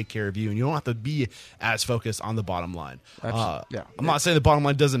take care of you, and you don't have to be as focused on the bottom line. I'm not saying the bottom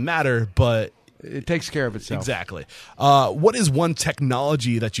line doesn't matter, but it takes care of itself. Exactly. What is one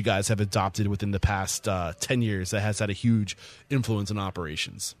technology that you guys have adopted within the past 10 years that has had a huge influence in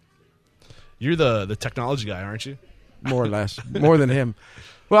operations? You're the technology guy, aren't you? More or less, more than him.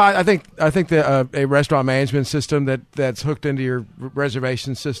 Well, I think a restaurant management system that's hooked into your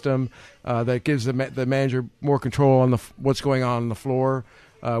reservation system that gives the manager more control on what's going on the floor.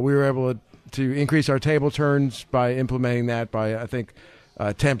 We were able to increase our table turns by implementing that by, I think,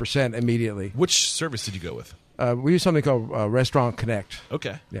 10% immediately. Which service did you go with? We use something called Restaurant Connect.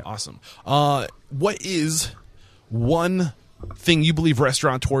 Okay, yeah. Awesome. What is one thing you believe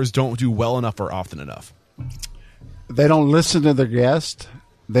restaurateurs don't do well enough or often enough? They don't listen to their guests.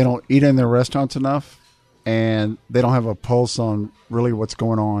 They don't eat in their restaurants enough, and they don't have a pulse on really what's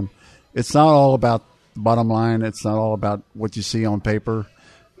going on. It's not all about the bottom line. It's not all about what you see on paper.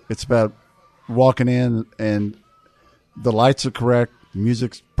 It's about walking in and the lights are correct, the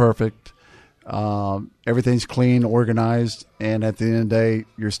music's perfect, everything's clean, organized, and at the end of the day,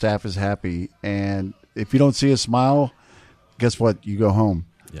 your staff is happy. And if you don't see a smile, guess what? You go home.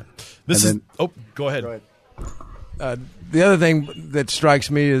 Yeah. Go ahead. The other thing that strikes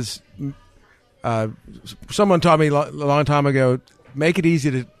me is someone taught me a long time ago, make it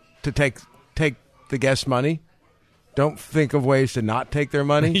easy to take the guest's money. Don't think of ways to not take their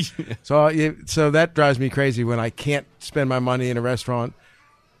money. So that drives me crazy when I can't spend my money in a restaurant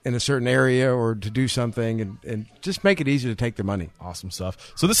in a certain area or to do something, and just make it easy to take the money. Awesome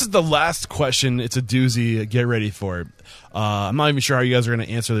stuff. So this is the last question. It's a doozy. Get ready for it. I'm not even sure how you guys are going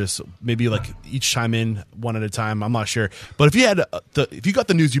to answer this. Maybe like each chime in one at a time. I'm not sure. But if you got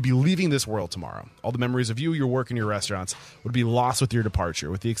the news, you'd be leaving this world tomorrow. All the memories of your work in your restaurants would be lost with your departure,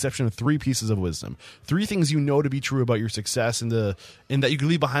 with the exception of 3 pieces of wisdom. 3 things you know to be true about your success and that you can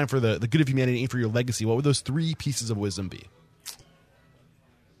leave behind for the good of humanity and for your legacy. What would those 3 pieces of wisdom be?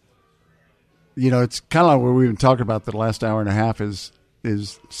 It's kind of like what we've been talking about the last hour and a half is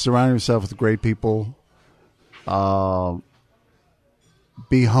surround yourself with great people. Be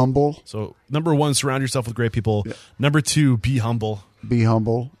humble. So number 1, surround yourself with great people. Yeah. Number 2, be humble. Be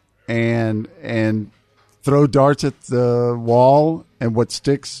humble and throw darts at the wall, and what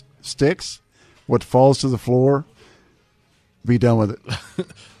sticks. What falls to the floor, be done with it.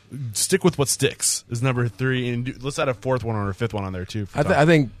 Stick with what sticks is number 3, and let's add a 4th one or a 5th one on there too. I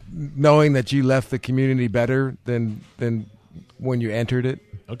think knowing that you left the community better than when you entered it,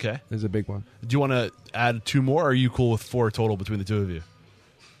 is a big one. Do you want to add 2 more, or are you cool with 4 total between the 2 of you?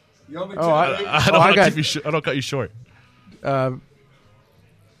 I don't cut you short.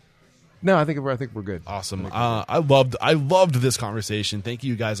 No, I think we're good. Awesome. I loved this conversation. Thank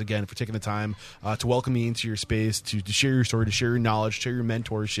you guys again for taking the time to welcome me into your space, to share your story, to share your knowledge, share your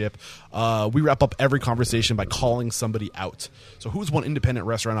mentorship. We wrap up every conversation by calling somebody out. So who's one independent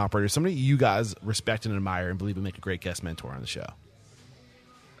restaurant operator, somebody you guys respect and admire and believe would make a great guest mentor on the show?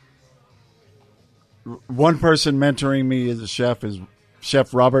 One person mentoring me as a chef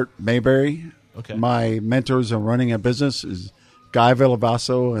Chef Robert Mayberry. Okay. My mentors in running a business is Guy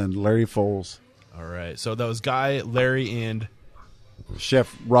Villavasso and Larry Foles. All right. So that was Guy, Larry, and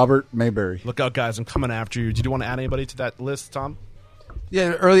Chef Robert Mayberry. look out, guys. I'm coming after you. Did you want to add anybody to that list, Tom?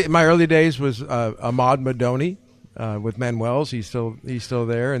 Yeah, my early days was Ahmad Madoni with Manuel's. He's still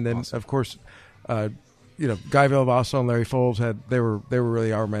there, and then of course, Guy Villavasso and Larry Foles they were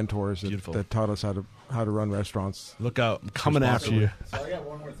really our mentors that taught us how to run restaurants. Look out. I'm coming after you. So I got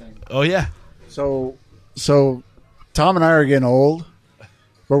one more thing. Oh, yeah. So Tom and I are getting old,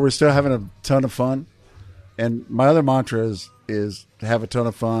 but we're still having a ton of fun. And my other mantra is to have a ton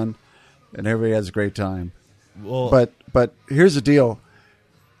of fun, and everybody has a great time. Well, But here's the deal.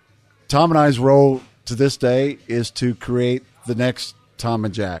 Tom and I's role to this day is to create the next Tom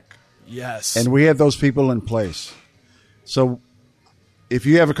and Jack. yes. And we have those people in place. So if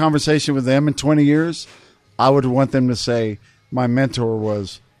you have a conversation with them in 20 years, I would want them to say, my mentor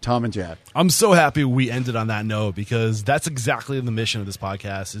was Tom and Jack. I'm so happy we ended on that note because that's exactly the mission of this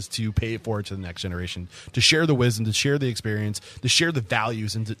podcast is to pay it forward to the next generation, to share the wisdom, to share the experience, to share the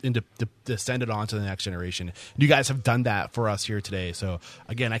values, and to send it on to the next generation. And you guys have done that for us here today. So,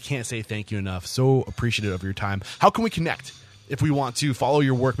 again, I can't say thank you enough. So appreciative of your time. How can we connect if we want to follow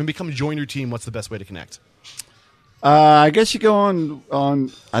your work? Maybe come join your team. What's the best way to connect? I guess you go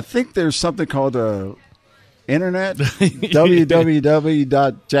on I think there's something called internet,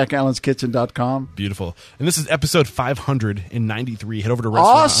 www.jackallenskitchen.com. Beautiful. And this is episode 593. Head over to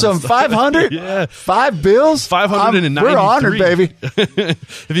Restaurant Awesome. 500? Yeah. 5 bills? 593. We're honored, baby.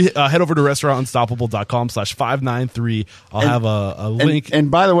 If you head over to restaurantunstoppable.com/593, I'll have a link.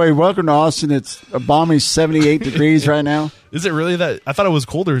 And by the way, welcome to Austin. It's a balmy 78 degrees right now. Is it really that? I thought it was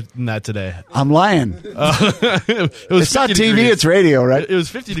colder than that today. I'm lying. It was It's not 50 TV, degrees. it's radio, right? It was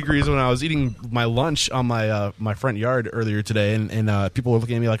 50 degrees when I was eating my lunch on my front yard earlier today, and people were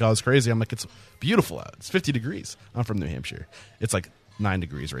looking at me like I was crazy. I'm like, it's beautiful out. It's 50 degrees. I'm from New Hampshire. It's like 9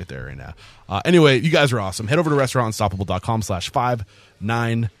 degrees right there right now. Anyway, you guys are awesome. Head over to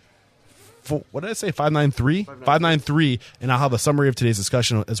restaurantunstoppable.com/593. What did I say? 593? 593. And I'll have a summary of today's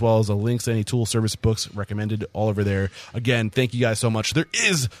discussion as well as a links to any tool, service, books recommended all over there. Again, thank you guys so much. There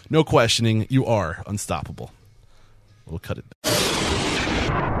is no questioning. You are unstoppable. We'll cut it.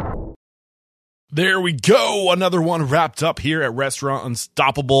 There we go. Another one wrapped up here at Restaurant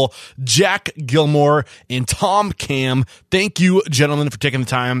Unstoppable. Jack Gilmore and Tom Cam. Thank you, gentlemen, for taking the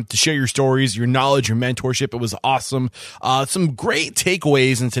time to share your stories, your knowledge, your mentorship. It was awesome. Some great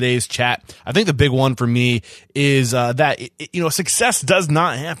takeaways in today's chat. I think the big one for me is that success does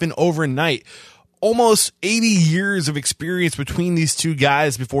not happen overnight. Almost 80 years of experience between these two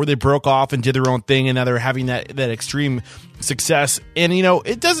guys before they broke off and did their own thing, and now they're having that extreme success. And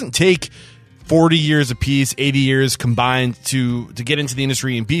it doesn't take 40 years apiece, 80 years combined to get into the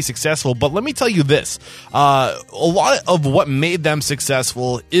industry and be successful. But let me tell you this, a lot of what made them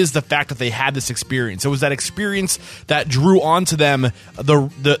successful is the fact that they had this experience. It was that experience that drew onto them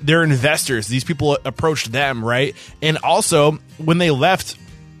their investors. These people approached them, right? And also, when they left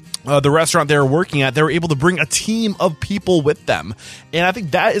the restaurant they were working at, they were able to bring a team of people with them. And I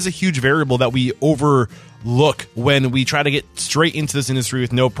think that is a huge variable that we overlook when we try to get straight into this industry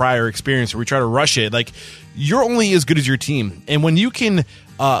with no prior experience, or we try to rush it. Like, you're only as good as your team. And when you can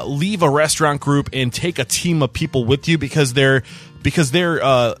leave a restaurant group and take a team of people with you because their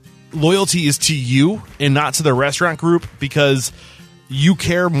loyalty is to you and not to the restaurant group, because you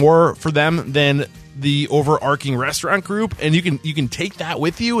care more for them than the overarching restaurant group, and you can take that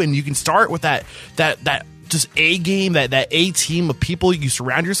with you, and you can start with that just A game, that A team of people you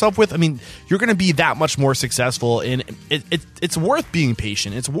surround yourself with. I mean, you're going to be that much more successful, and it's worth being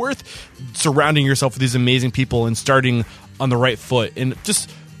patient. It's worth surrounding yourself with these amazing people and starting on the right foot. And just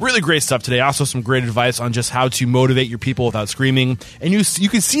really great stuff today. Also, some great advice on just how to motivate your people without screaming. And you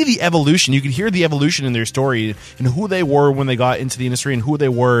can see the evolution. You can hear the evolution in their story and who they were when they got into the industry and who they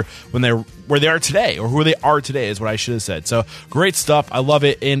were where they are today, or who they are today is what I should have said. So great stuff. I love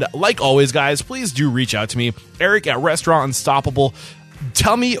it. And like always, guys, please do reach out to me, Eric at Restaurant Unstoppable.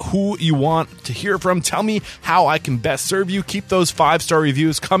 Tell me who you want to hear from. Tell me how I can best serve you. Keep those 5-star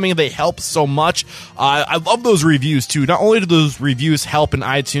reviews coming. They help so much. I love those reviews too. Not only do those reviews help in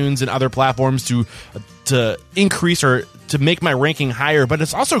iTunes and other platforms to increase or to make my ranking higher, but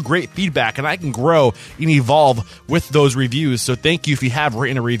it's also great feedback, and I can grow and evolve with those reviews. So thank you if you have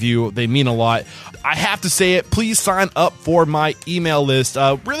written a review. They mean a lot. I have to say it. Please sign up for my email list.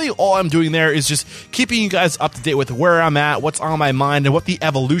 Really, all I'm doing there is just keeping you guys up to date with where I'm at, what's on my mind, and what the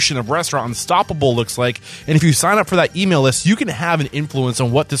evolution of Restaurant Unstoppable looks like. And if you sign up for that email list, you can have an influence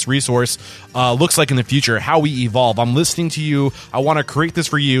on what this resource looks like in the future, how we evolve. I'm listening to you. I want to create this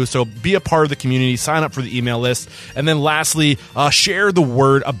for you. So be a part of the community. Sign up for the email list. And then lastly, share the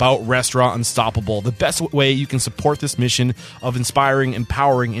word about Restaurant Unstoppable. The best way you can support this mission of inspiring,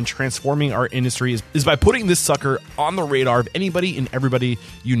 empowering, and transforming our industry is by putting this sucker on the radar of anybody and everybody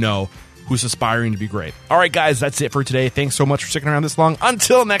you know who's aspiring to be great. All right, guys, that's it for today. Thanks so much for sticking around this long.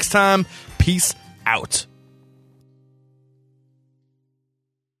 Until next time, peace out.